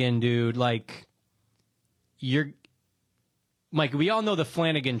 Flanagan, dude. Like Mike, we all know the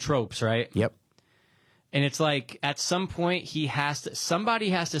Flanagan tropes, right? Yep. And it's like at some point somebody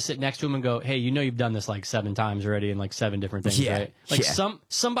has to sit next to him and go, hey, you know you've done this like 7 times already in like 7 different things, right? Like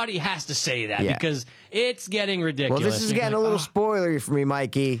somebody has to say that because it's getting ridiculous. Well, this is getting a little spoilery for me,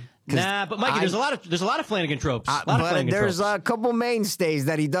 Mikey. Nah, but Mikey, there's a lot of Flanagan tropes. There's a couple mainstays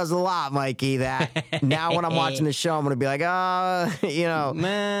that he does a lot, Mikey. That now when I'm watching the show, I'm gonna be like, let's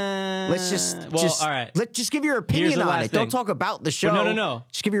just all right. Let's just give your opinion on it. Don't talk about the show. But no.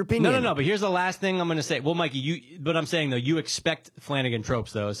 Just give your opinion. No. But here's the last thing I'm gonna say. Well, Mikey, but I'm saying though, you expect Flanagan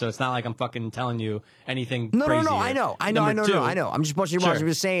tropes though, so it's not like I'm fucking telling you anything. No. crazy I know. I'm just pushing your I'm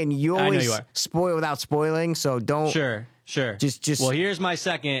just saying you always spoil without spoiling, so don't. Sure. Just well, here's my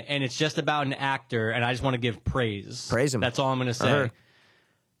second, and it's just about an actor, and I just want to give praise. Praise him. That's all I'm going to say.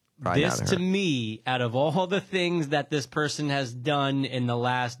 This, to me, out of all the things that this person has done in the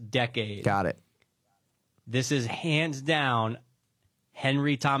last decade, got it. This is hands down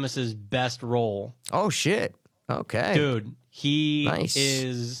Henry Thomas's best role. Oh shit! Okay, dude, he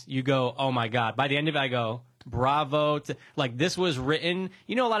is. You go, oh my god! By the end of it, I go, bravo! Like this was written.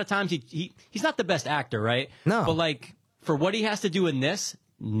 You know, a lot of times he's not the best actor, right? No, but like. For what he has to do in this,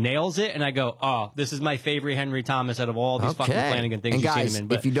 nails it, and I go, oh, this is my favorite Henry Thomas out of all these fucking Flanagan things and you've guys, seen him in.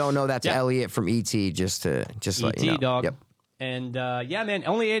 But, if you don't know, that's Elliot from E.T., just let you know. dog. Yep. And, yeah, man,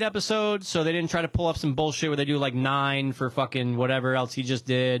 only 8 episodes, so they didn't try to pull up some bullshit where they do, like, 9 for fucking whatever else he just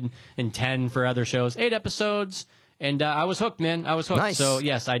did, and 10 for other shows. 8 episodes, and I was hooked, man. I was hooked. Nice. So,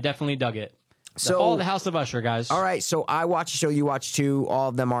 yes, I definitely dug it. So, all the House of Usher, guys. All right, so I watched a show, you watched 2, all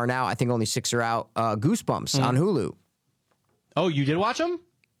of them are now. I think only 6 are out. Goosebumps on Hulu. Oh, you did watch them?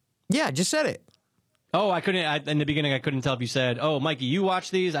 Yeah, I just said it. Oh, I couldn't. In the beginning, I couldn't tell if you said, "Oh, Mikey, you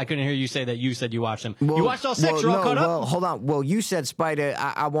watched these." I couldn't hear you say that. You said you watched them. You watched all 6. You're all caught up. Well, hold on. Well, you said, Spider,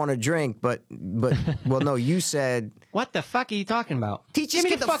 I want a drink, but, well, no, you said. What the fuck are you talking about? Teachers Give me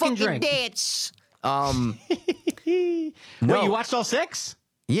get the fucking fucking drink. dance. No. Wait, you watched all 6?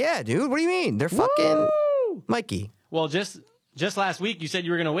 Yeah, dude. What do you mean? They're fucking Mikey. Well, just last week you said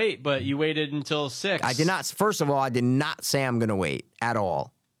you were gonna wait, but you waited until 6. I did not. First of all, I did not say I'm gonna wait at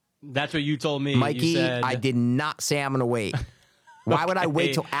all. That's what you told me. Mikey, You said... I did not say I'm going to wait. Why would I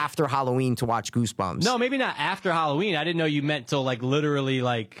wait till after Halloween to watch Goosebumps? No, maybe not after Halloween. I didn't know you meant till like literally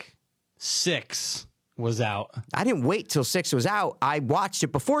like 6 was out. I didn't wait till 6 was out. I watched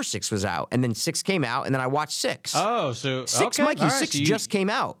it before 6 was out, and then 6 came out, and then I watched 6. Oh, so 6, okay. Mikey, All right, 6 so just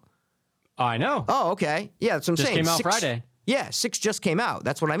came out. I know. Oh, okay. Yeah, that's what I'm Just saying. came out 6, Friday. Yeah, 6 just came out.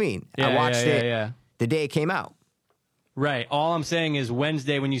 That's what I mean. Yeah, I watched yeah. the day it came out. Right. All I'm saying is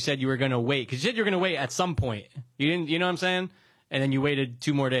Wednesday when you said you were going to wait, because you said you were going to wait at some point. You didn't. You know what I'm saying? And then you waited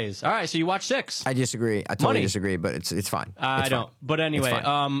 2 more days. All right. So you watched 6. I disagree. I totally disagree, but it's fine. I don't. Fine. But anyway, It's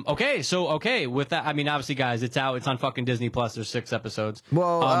fine. okay. With that, I mean, obviously, guys, it's out. It's on fucking Disney Plus. There's 6 episodes.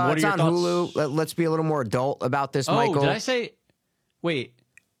 Well, what it's are your on thoughts? Hulu. Let's be a little more adult about this, Oh, Michael. did I say? Wait.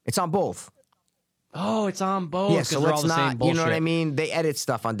 It's on both. Oh, it's on both. Yeah, so they're let's all the same not. bullshit. You know what I mean? They edit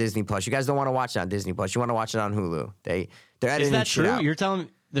stuff on Disney Plus. You guys don't want to watch it on Disney Plus. You want to watch it on Hulu. They're editing Is that shit true? out. You're telling me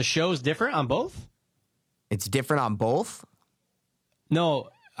the show's different on both? It's different on both? No,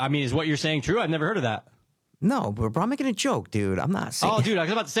 I mean, is what you're saying true? I've never heard of that. No, but I'm making a joke, dude. I'm not saying. Oh, dude, I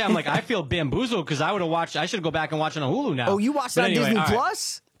was about to say, I'm like, I feel bamboozled because I would have watched. I should go back and watch it on Hulu now. Oh, you watched it But on anyway, Disney all right.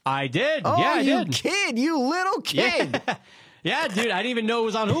 Plus? I did. Oh, yeah, I you did. kid, you little kid. Yeah. Yeah, dude, I didn't even know it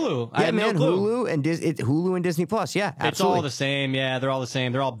was on Hulu. I Yeah, had man, no clue. Hulu and Disney Plus. Yeah, absolutely. It's all the same. Yeah, they're all the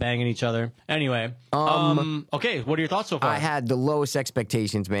same. They're all banging each other. Anyway, okay, what are your thoughts so far? I had the lowest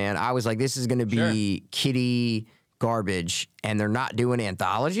expectations, man. I was like, this is going to be kiddie garbage, and they're not doing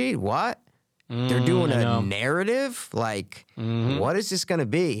anthology? What? They're doing a narrative? Like, what is this going to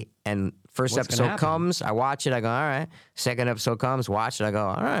be? And first What's episode comes, I watch it, I go, all right. Second episode comes, watch it, I go,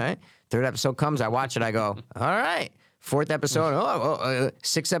 all right. Third episode comes, I watch it, I go, all right. Fourth episode,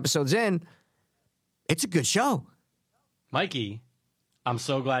 6 episodes in, it's a good show. Mikey, I'm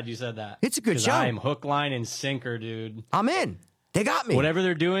so glad you said that. It's a good show. I'm hook, line, and sinker, dude. I'm in. They got me. Whatever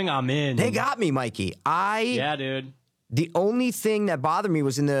they're doing, I'm in. They got me, Mikey. Yeah, dude. The only thing that bothered me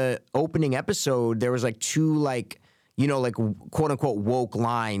was in the opening episode, there was like 2 like, you know, like quote unquote woke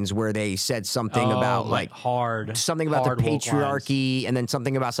lines where they said something about like hard, something about hard the woke patriarchy and then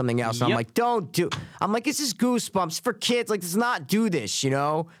something about something else. And I'm like, I'm like, this is Goosebumps for kids. Like, let's not do this, you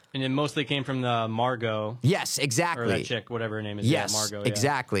know? And it mostly came from the Margot. Yes, exactly. Or that chick, whatever her name is. Yes, yeah, Margot.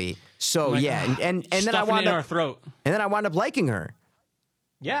 exactly. So like, yeah, and then I wound wound in our up throat. and then I wound up liking her.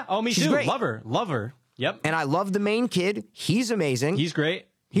 Yeah. Oh, me She's too. great. Love her. Yep. And I love the main kid. He's amazing. He's great.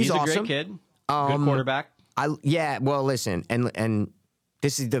 He's a awesome. great kid. Good quarterback. Well, listen, and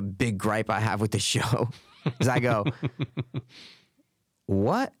this is the big gripe I have with the show, is I go,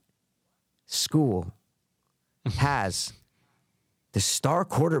 what school has the star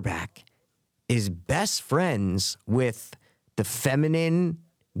quarterback is best friends with the feminine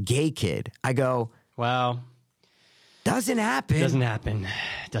gay kid? I go, Wow. doesn't happen. Doesn't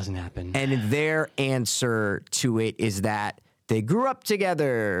happen. And their answer to it is that they grew up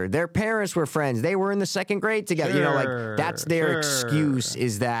together. Their parents were friends. They were in the 2nd grade together. You know, like that's their excuse,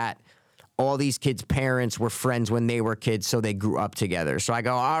 is that all these kids' parents were friends when they were kids, so they grew up together. So I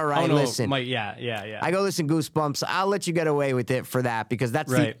go, all right, listen. Yeah. I go, listen, Goosebumps, I'll let you get away with it for that, because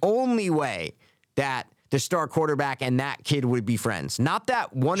that's the only way that the star quarterback and that kid would be friends. Not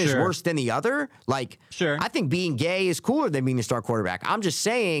that one is worse than the other. Like, I think being gay is cooler than being a star quarterback. I'm just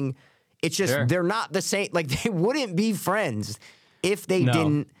saying, it's just they're not the same. Like, they wouldn't be friends if they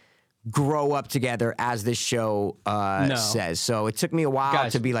didn't grow up together, as this show says. So it took me a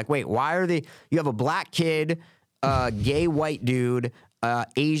while to be like, wait, why are they? You have a black kid, gay white dude,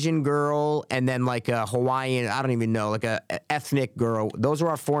 Asian girl, and then like a Hawaiian, I don't even know, like a ethnic girl. Those are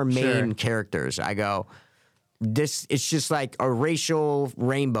our 4 main characters. I go, it's just like a racial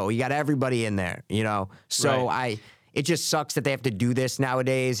rainbow. You got everybody in there, you know? So it just sucks that they have to do this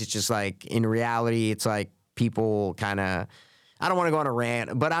nowadays. It's just like, in reality, it's like people kind of, I don't want to go on a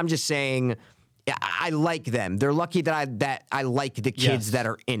rant, but I'm just saying, I like them. They're lucky that I like the kids that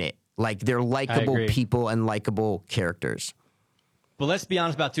are in it. Like, they're likable people and likable characters. But let's be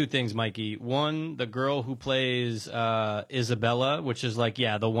honest about two things, Mikey. One, the girl who plays Isabella, which is like,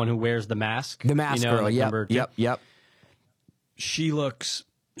 the one who wears the mask. The mask girl, yep. She looks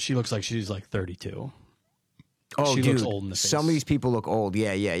like she's like 32. Oh, she dude, looks old in the face. Some of these people look old.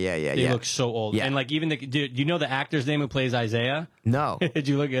 Yeah. They look so old. Yeah. And like even do you know the actor's name who plays Isaiah? No. Did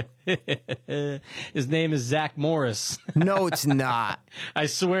you look at his name is Zach Morris. No, it's not. I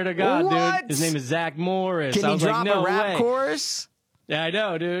swear to God, what? Dude. His name is Zach Morris. Can I he was drop like, no a rap way. chorus? Yeah, I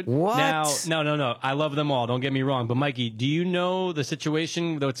know, dude. What? Now, no. I love them all. Don't get me wrong. But Mikey, do you know the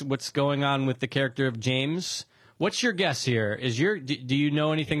situation? What's going on with the character of James? What's your guess here? Do you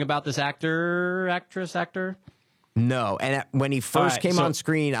know anything about this actor? No. And when he first came on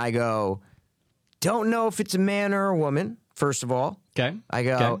screen, I go, don't know if it's a man or a woman, first of all. Okay. I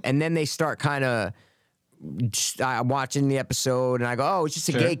go, and then they start kind of, I'm watching the episode, and I go, oh, it's just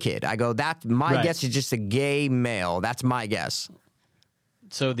a gay kid. I go, my guess is just a gay male. That's my guess.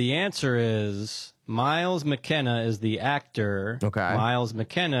 So the answer is Miles McKenna is the actor. Okay. Miles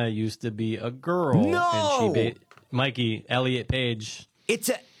McKenna used to be a girl. No! And Mikey, Elliot Page. It's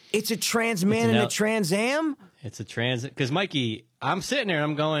a trans man and a trans am? It's a trans... Because, Mikey, I'm sitting there and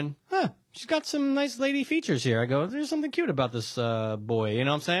I'm going, she's got some nice lady features here. I go, there's something cute about this boy. You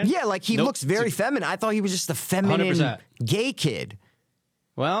know what I'm saying? Yeah, like he looks very feminine. I thought he was just a feminine 100%. Gay kid.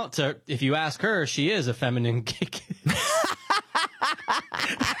 Well, if you ask her, she is a feminine gay kid.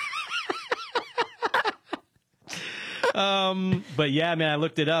 But yeah, man, I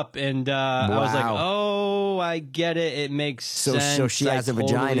looked it up and I was like, oh, I get it. It makes sense. So she has a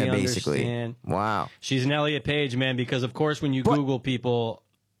vagina, basically. Understand. Wow. She's an Elliot Page, man, because of course when you Google people,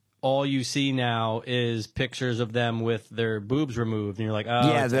 all you see now is pictures of them with their boobs removed, and you're like, oh,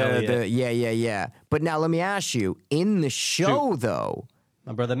 yeah, it's Elliot. yeah. But now let me ask you: in the show, though,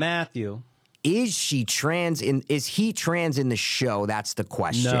 my brother Matthew. Is he trans in the show? That's the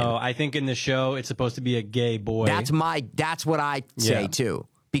question. No, I think in the show it's supposed to be a gay boy. That's what I say too.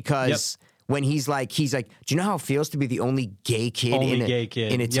 Because when he's like, do you know how it feels to be the only gay kid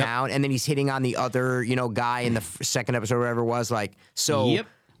in a town? And then he's hitting on the other, guy in the second episode or whatever it was. Like, so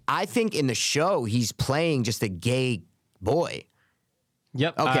I think in the show he's playing just a gay boy.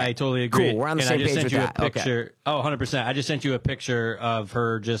 Yep, okay. I totally agree. Cool, we're on the same page with that. A picture. Okay. Oh, 100%. I just sent you a picture of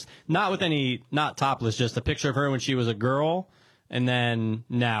her just, not topless, just a picture of her when she was a girl. And then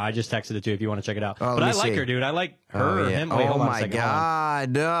now I just texted it to you if you want to check it out. Oh, but I like her, dude. I like her or him. Wait, hold on a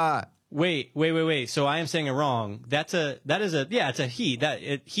second. God. Wait. So I am saying it wrong. It's a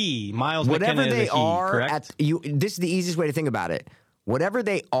he. Miles Whatever McKenna they is a he, are, correct? this is the easiest way to think about it. Whatever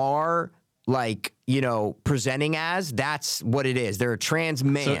they are, like, presenting as, that's what it is. They're a trans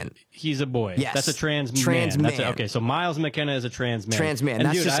man. So he's a boy. Yes. That's a trans man. Okay, so Miles McKenna is a trans man. Trans man. And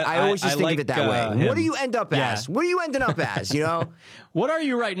That's dude, I always just think of it that way. Him. What do you end up as? What are you ending up as, What are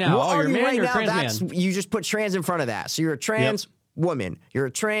you right now? What are you're a you man, right you're now? a trans man. You just put trans in front of that. So you're a trans woman. You're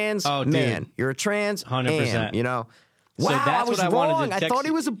a trans man. You're a trans 100%. Wow, so that's I was what I wrong. wanted to I text thought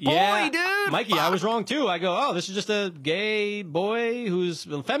he was a boy, dude. Mikey, I was wrong too. I go, oh, this is just a gay boy who's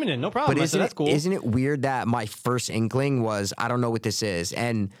feminine. No problem. But that's cool. Isn't it weird that my first inkling was, I don't know what this is?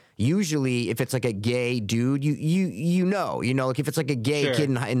 And usually if it's like a gay dude, you know, like if it's like a gay kid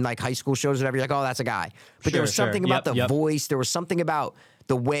in like high school shows or whatever, you're like, oh, that's a guy. But there was something about the voice. There was something about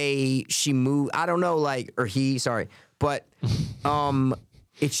the way she moved. I don't know, but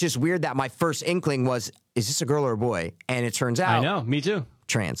it's just weird that my first inkling was, is this a girl or a boy? And it turns out, I know, me too.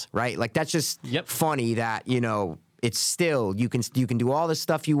 Trans, right? Like that's just funny that it's still you can do all the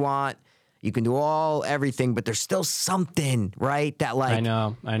stuff you want, you can do everything, but there's still something, right? That like I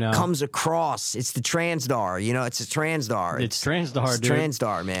know comes across. It's the transdar, it's a transdar. It's transdar, dude.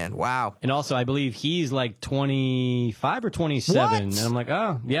 Transdar, man. Wow. And also, I believe he's like 25 or 27, what? and I'm like,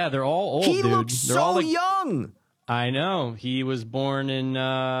 oh yeah, they're all old. He dude. looks they're so all young. I know. He was born in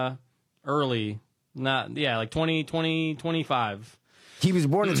early. Like 20, 25. He was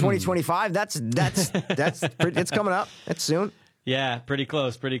born in 2025. That's it's coming up. That's soon. Yeah, pretty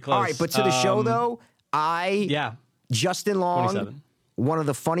close. All right, but to the show though, Justin Long, 27. One of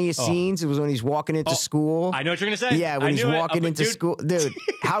the funniest scenes was when he's walking into school. I know what you're gonna say. Yeah, when he's walking into school, dude.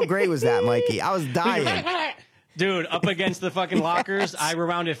 How great was that, Mikey? I was dying. Dude, up against the fucking lockers, I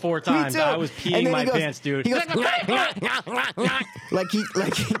rewound it 4 times. I was peeing my pants, dude. He goes, like he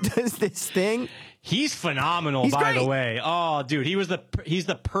does this thing. He's phenomenal, He's by great. the way. Oh, dude, he's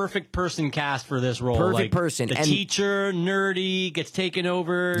the perfect person cast for this role. Perfect person. The teacher, nerdy, gets taken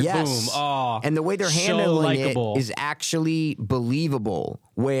over. Yes. Boom. Oh, and the way they're so handling likable. it is actually believable.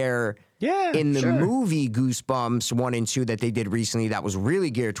 Where in the movie Goosebumps 1 and 2 that they did recently that was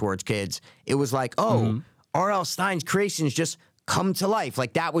really geared towards kids, it was like, R.L. Stein's creations just come to life.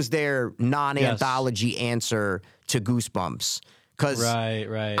 Like that was their non-anthology answer to Goosebumps. Because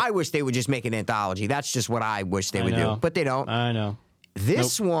I wish they would just make an anthology. That's just what I wish they would do. But they don't. I know.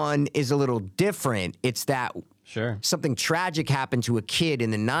 This one is a little different. It's that something tragic happened to a kid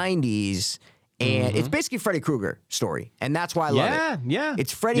in the 90s, and it's basically Freddy Krueger story. And that's why I love it. Yeah.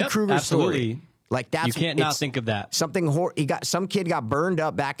 It's Freddy Krueger's story. Like that's you can't not think of that. Some kid got burned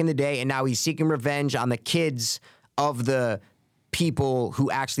up back in the day, and now he's seeking revenge on the kids of the people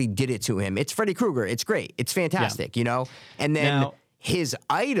who actually did it to him. It's Freddy Krueger. It's great. It's fantastic, you know? And then his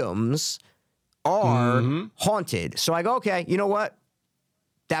items are haunted. So I go, okay, you know what?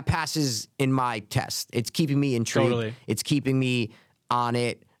 That passes in my test. It's keeping me intrigued. Totally. It's keeping me on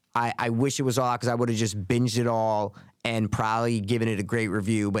it. I wish it was all out because I would have just binged it all and probably given it a great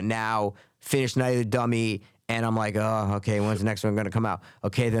review. But now, finished Night of the Dummy, and I'm like, oh, okay, when's the next one going to come out?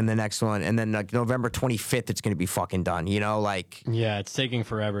 Okay, then the next one. And then like November 25th, it's going to be fucking done. You know, like... Yeah, it's taking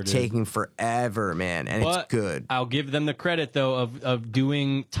forever, dude. Taking forever, man. And it's good. I'll give them the credit, though, of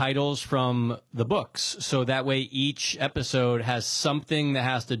doing titles from the books. So that way each episode has something that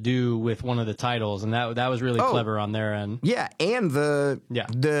has to do with one of the titles. And that was really clever on their end. Yeah, and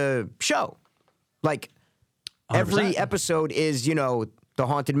the show. Like, 100%. Every episode is, you know... The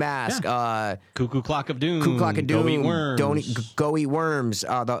Haunted Mask, Cuckoo Clock of Doom, Go Eat Worms, Go Eat Worms,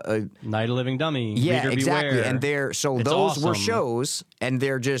 Night of the Living Dummy, yeah, Reader exactly. Beware. And those awesome. were shows, and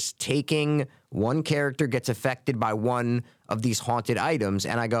they're just taking one character gets affected by one of these haunted items,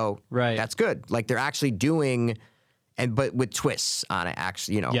 and I go, that's good. Like they're actually doing, but with twists on it.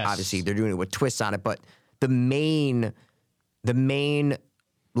 Actually, you know, obviously they're doing it with twists on it, but the main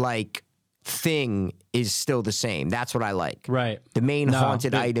like thing is still the same. That's what I like. Right. The main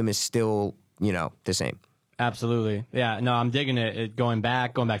haunted item is still, you know, the same. Absolutely. Yeah, no, I'm digging it. Going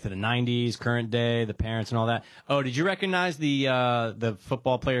back to the 90s, current day, the parents and all that. Oh, did you recognize the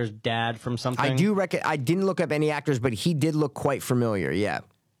football player's dad from something? I do I didn't look up any actors, but he did look quite familiar, yeah.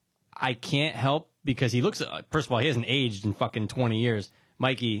 I can't help because he looks, first of all, he hasn't aged in fucking 20 years.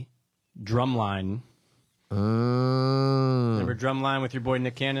 Mikey, Drumline. Remember Drumline with your boy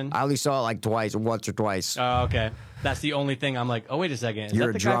Nick Cannon? I only saw it like once or twice. Oh, okay. That's the only thing I'm like, oh, wait a second. Is You're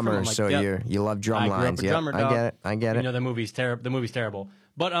that the a drummer, guy from? Like, so you love drum lines. I grew up a drummer, dog. I get it. You know, the movie's terrible.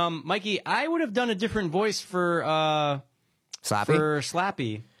 But, Mikey, I would have done a different voice for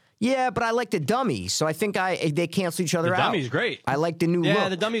Slappy. Yeah, but I like the dummy, so I think they cancel each other out. The dummy's great. I like the new look. Yeah,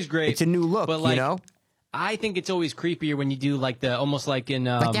 the dummy's great. It's a new look, but, like, you know? I think it's always creepier when you do like almost like in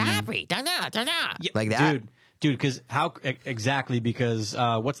like happy, like that, dude. Because because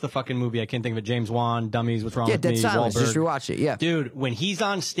what's the fucking movie? I can't think of it. James Wan, Dummies. What's wrong with Dead me? Silence. Wahlberg. Just rewatch it. Yeah, dude. When he's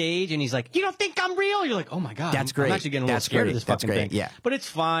on stage and he's like, "You don't think I'm real?" You're like, "Oh my god, that's great." I'm actually getting a little scared of this fucking thing. Yeah, but it's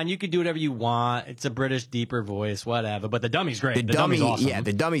fine. You could do whatever you want. It's a British deeper voice, whatever. But the dummy's great. The dummy's awesome. Yeah,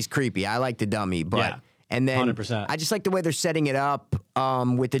 the dummy's creepy. I like the dummy, but. Yeah. And then 100%. I just like the way they're setting it up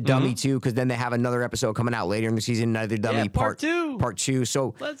with the dummy too, because then they have another episode coming out later in the season, another dummy part two.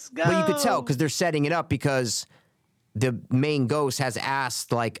 So let's go. But you could tell because they're setting it up because the main ghost has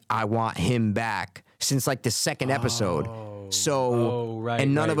asked like, "I want him back" since like the second episode. So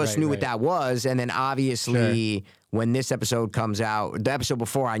and none of us knew what that was, and then obviously. When this episode comes out, the episode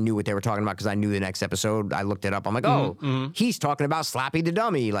before, I knew what they were talking about because I knew the next episode. I looked it up. I'm like, he's talking about Slappy the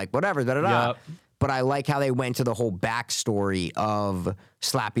dummy, like whatever, da-da-da. Yep. But I like how they went to the whole backstory of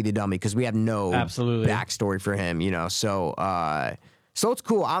Slappy the dummy because we have no backstory for him, you know. So it's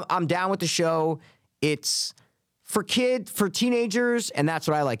cool. I'm down with the show. It's for teenagers, and that's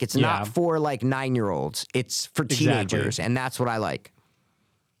what I like. It's not for like 9-year-olds. It's for teenagers, and that's what I like.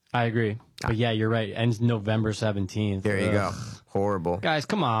 I agree. But yeah, you're right. Ends November 17th. There you go. Horrible. Guys,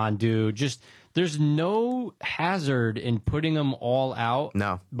 come on, dude. Just there's no hazard in putting them all out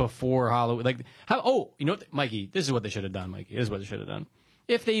before Halloween. Like you know what, Mikey, this is what they should have done, Mikey. This is what they should have done.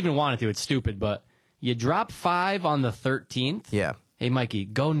 If they even wanted to, it's stupid, but you drop 5 on the 13th. Yeah. Hey, Mikey,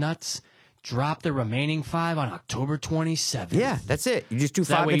 go nuts. Drop the remaining 5 on October 27th. Yeah, that's it. You just do 5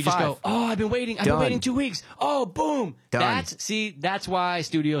 that way and you just 5. go, oh, I've been waiting 2 weeks. Oh, boom. Done. That's why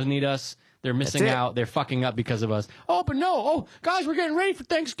studios need us. They're missing out. They're fucking up because of us. Oh, but no. Oh, guys, we're getting ready for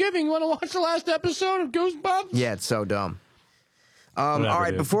Thanksgiving. You want to watch the last episode of Goosebumps? Yeah, it's so dumb. All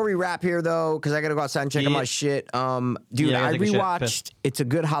right, before we wrap here, though, because I got to go outside and check on my shit. Dude, I rewatched. It's a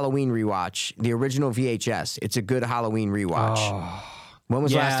good Halloween rewatch. The original VHS. It's a good Halloween rewatch. When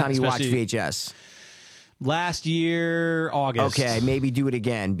was the last time you watched VHS? Last year, August. Okay, maybe do it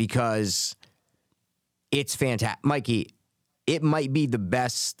again because it's fantastic. Mikey, it might be the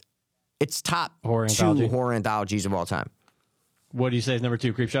best. It's top two horror anthologies of all time. What do you say is number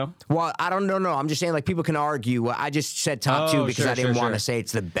 2, Creepshow? Well, I don't know. No, I'm just saying, like, people can argue. I just said top 2 because I didn't want to say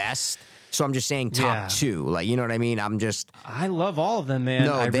it's the best. So I'm just saying top 2. Like, you know what I mean? I love all of them, man.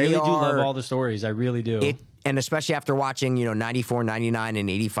 I really do love all the stories. I really do. And especially after watching, 94, 99, and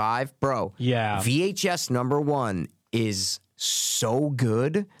 85. Bro, VHS number 1 is so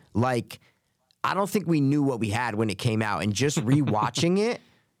good. Like, I don't think we knew what we had when it came out. And just rewatching it,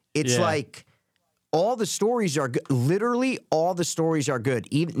 it's like... all the stories are good. Literally, all the stories are good.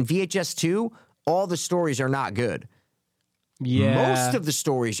 Even VHS 2, all the stories are not good. Yeah. Most of the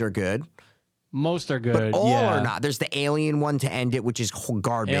stories are good. Most are good, but all are not. There's the Alien one to end it, which is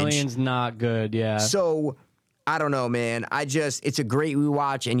garbage. Alien's not good, yeah. So, I don't know, man. It's a great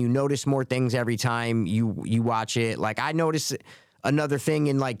rewatch, and you notice more things every time you watch it. Like, I notice another thing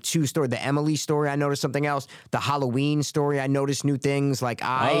in, like, 2 stories. The Emily story, I noticed something else. The Halloween story, I noticed new things. Like,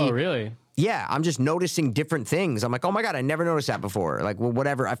 Oh, really? Yeah, I'm just noticing different things. I'm like, oh my God, I never noticed that before. Like, well,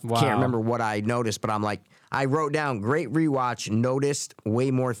 whatever. I can't remember what I noticed, but I'm like, I wrote down great rewatch, noticed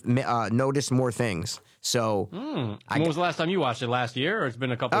more things. So, when was the last time you watched it? Last year, or it's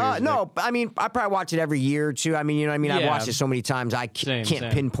been a couple years? No, I mean, I probably watch it every year or two. I mean, you know what I mean? I've watched it so many times, I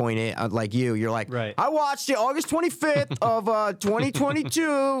can't pinpoint it like you. You're like, I watched it August 25th of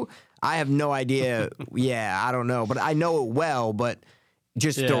 2022. I have no idea. Yeah, I don't know, but I know it well, but...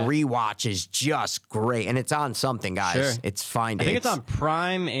 just the rewatch is just great, and it's on something, guys. Sure. It's fine. I think it's on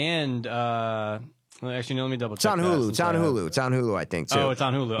Prime and actually, no, let me double check. It's on Hulu. It's on Hulu. It's on Hulu, I think too. Oh, it's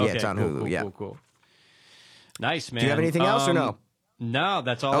on Hulu. Okay, yeah, it's on Hulu. Cool. Nice, man. Do you have anything else or no? No,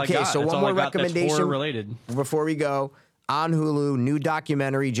 that's all I got. Okay, so that's one more recommendation related before we go. On Hulu, new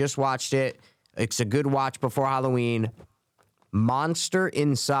documentary. Just watched it. It's a good watch before Halloween. Monster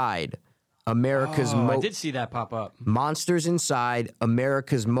Inside. I did see that pop up. Monsters Inside,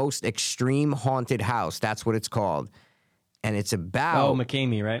 America's Most Extreme Haunted House. That's what it's called. And it's about... Oh,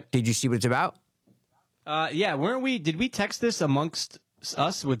 McCamey, right? Did you see what it's about? Yeah, did we text this amongst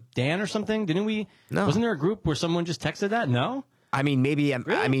us with Dan or something? Didn't we? No. Wasn't there a group where someone just texted that? No? I mean, maybe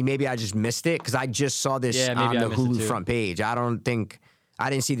I just missed it because I just saw this on the Hulu front page. I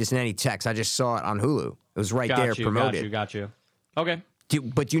didn't see this in any text. I just saw it on Hulu. It was there promoted. Got you. Okay.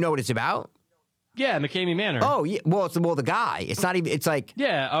 But do you know what it's about? Yeah, McCamey Manor. Oh, yeah. Well, it's the guy. It's not even. It's like.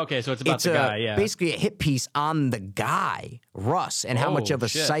 Yeah. Okay. So it's about the guy. Yeah. Basically, a hit piece on the guy, Russ, and how much of a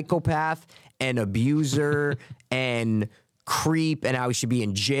psychopath and abuser and creep, and how he should be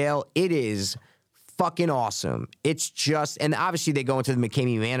in jail. It is fucking awesome. It's just, and obviously they go into the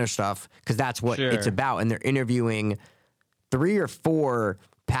McCamey Manor stuff because that's what it's about, and they're interviewing 3 or 4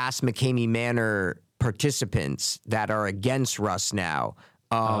 past McCamey Manor participants that are against Russ now.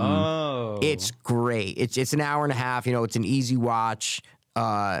 It's great. It's an hour and a half. It's an easy watch.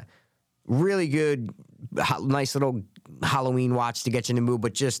 Really good, nice little Halloween watch to get you in the mood.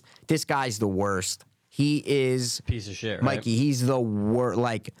 But just this guy's the worst. He is a piece of shit, right? Mikey. He's the worst.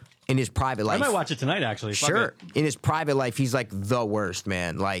 Like in his private life, I might watch it tonight. Actually, sure. In his private life, he's like the worst,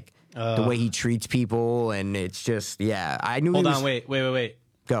 man. Like the way he treats people, and it's just I knew. Hold on, wait.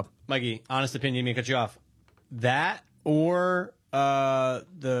 Go, Mikey. Honest opinion, me cut you off. That or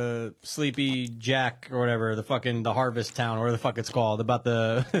the Sleepy Jack or whatever, the Harvest Town or whatever the fuck it's called, about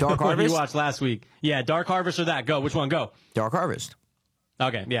the Dark Harvest you watched last week. Yeah, Dark Harvest or that. Go. Which one? Go. Dark Harvest.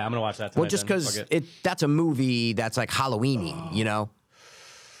 Okay, yeah, I'm gonna watch that tonight. Well, just because that's a movie that's like Halloween-y,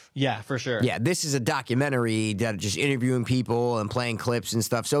 Yeah, for sure. Yeah, this is a documentary that just interviewing people and playing clips and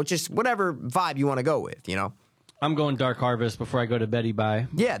stuff. So just whatever vibe you want to go with, I'm going Dark Harvest before I go to Betty Bye.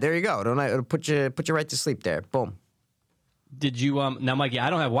 Yeah, there you go. It'll put you right to sleep there. Boom. Did you now, Mikey? I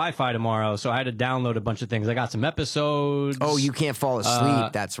don't have Wi-Fi tomorrow, so I had to download a bunch of things. I got some episodes. Oh, you can't fall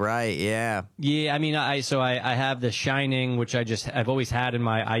asleep. That's right. Yeah. Yeah, I mean, I have The Shining, which I've always had in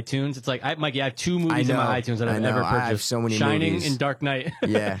my iTunes. It's like Mikey, I have 2 movies in my iTunes that I've never purchased. I have so many Shining movies. and Dark Knight.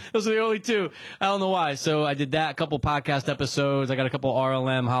 Yeah, those are the only 2. I don't know why. So I did that. A couple podcast episodes. I got a couple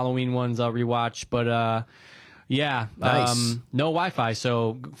RLM Halloween ones I'll rewatch, but. Yeah. Nice. No Wi-Fi,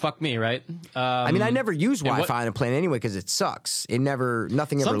 so fuck me, right? I mean, I never use Wi-Fi on a plane anyway because it sucks.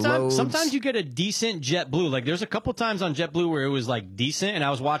 Nothing ever loads. Sometimes you get a decent JetBlue. Like, there's a couple times on JetBlue where it was like decent, and I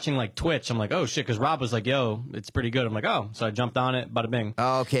was watching like Twitch. I'm like, oh shit, because Rob was like, yo, it's pretty good. I'm like, oh, so I jumped on it, bada bing.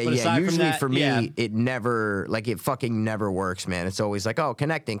 Okay, but yeah. Usually for me, yeah. it never, like, it fucking never works, man. It's always like, oh,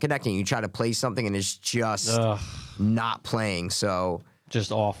 connecting. You try to play something and it's just not playing. So.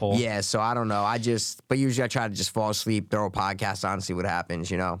 Just awful. Yeah, so I don't know. But usually I try to just fall asleep, throw a podcast on, see what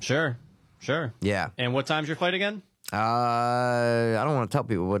happens, you know? Sure. Yeah. And what time's your flight again? I don't want to tell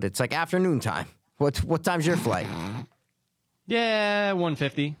people, but it's like afternoon time. What time's your flight? Yeah,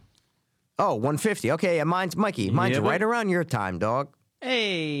 1:50. Oh, 1:50. Okay, yeah, mine's Mikey. Mine's right around your time, dog.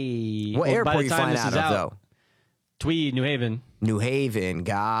 Hey. What airport you flying out of, though? Tweed, New Haven. New Haven,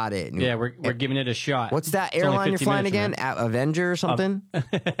 got it. Yeah, we're giving it a shot. What's that airline you're flying again? Avenger or something?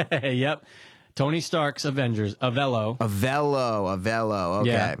 Yep. Tony Stark's Avengers. Avello. Okay.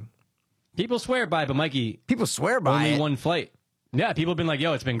 Yeah. People swear by it, but Mikey. People swear by only it. one flight. Yeah, people have been like,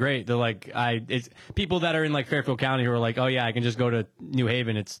 yo, it's been great. They're like, it's people that are in like Fairfield County who are like, oh yeah, I can just go to New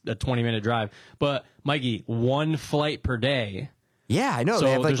Haven. It's a 20-minute drive. But Mikey, one flight per day. Yeah, I know. So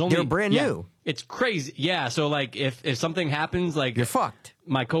they have, like, they're brand new. It's crazy. Yeah, so like if something happens, like you're fucked.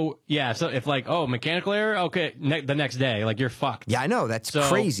 So if like, oh, mechanical error, okay, the next day, like you're fucked. Yeah, I know. That's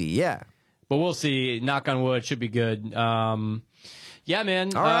crazy. Yeah. But we'll see. Knock on wood, should be good. Yeah,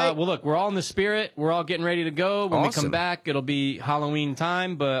 man. All right. Well, look, we're all in the spirit. We're all getting ready to go. When we come back, it'll be Halloween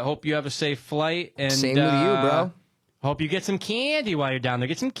time, but hope you have a safe flight. And same with you, bro. Hope you get some candy while you're down there.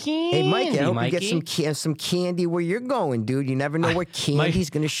 Get some candy. Hey, Mikey, I hope you get some candy where you're going, dude. You never know where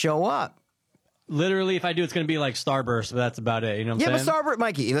candy's going to show up. Literally, if I do, it's going to be like Starburst, but that's about it. You know what I'm saying? Yeah, but Starburst,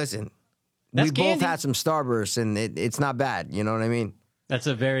 Mikey, listen. We both had some Starburst, and it's not bad. You know what I mean? That's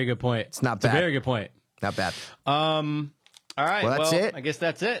a very good point. It's not bad. It's a very good point. Not bad. All right. Well, that's it. I guess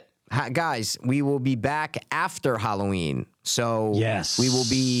that's it. Guys, we will be back after Halloween. So yes, we will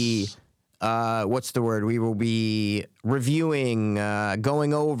be, what's the word? We will be reviewing,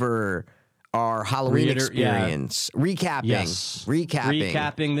 going over our Halloween experience. Yeah.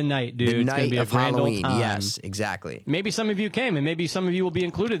 Recapping the night, dude. The night of Halloween. Time. Yes, exactly. Maybe some of you came, and maybe some of you will be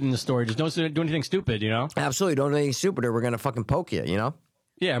included in the story. Just don't do anything stupid, you know? Absolutely. Don't do anything stupid or we're going to fucking poke you, you know?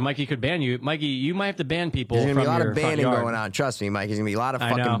 Yeah, Mikey could ban you. Mikey, you might have to ban people. There's going to be a lot of banning going on. Trust me, Mikey. There's going to be a lot of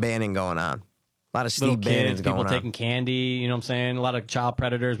fucking banning going on. A lot of Steve Bannon's going on. People taking candy, you know what I'm saying? A lot of child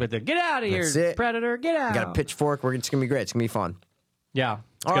predators with the get out of here, predator, get out. You got a pitchfork. It's going to be great. It's going to be fun. Yeah.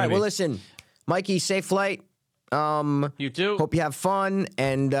 All right, well, listen, Mikey, safe flight. You too. Hope you have fun.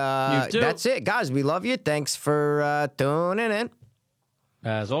 And that's it, guys. We love you. Thanks for tuning in.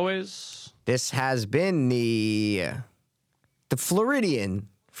 As always, this has been the Floridian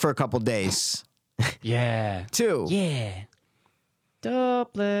for a couple days. Yeah. 2. Yeah.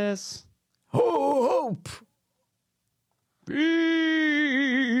 Dopeless. Hope. Get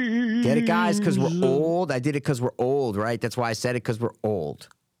it, guys? Because we're old. I did it because we're old, right? That's why I said it, because we're old.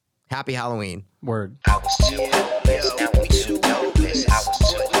 Happy Halloween. Word. I was too hopeless, now we too hopeless. I was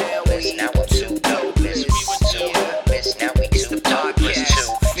too hopeless, now I'm too hopeless.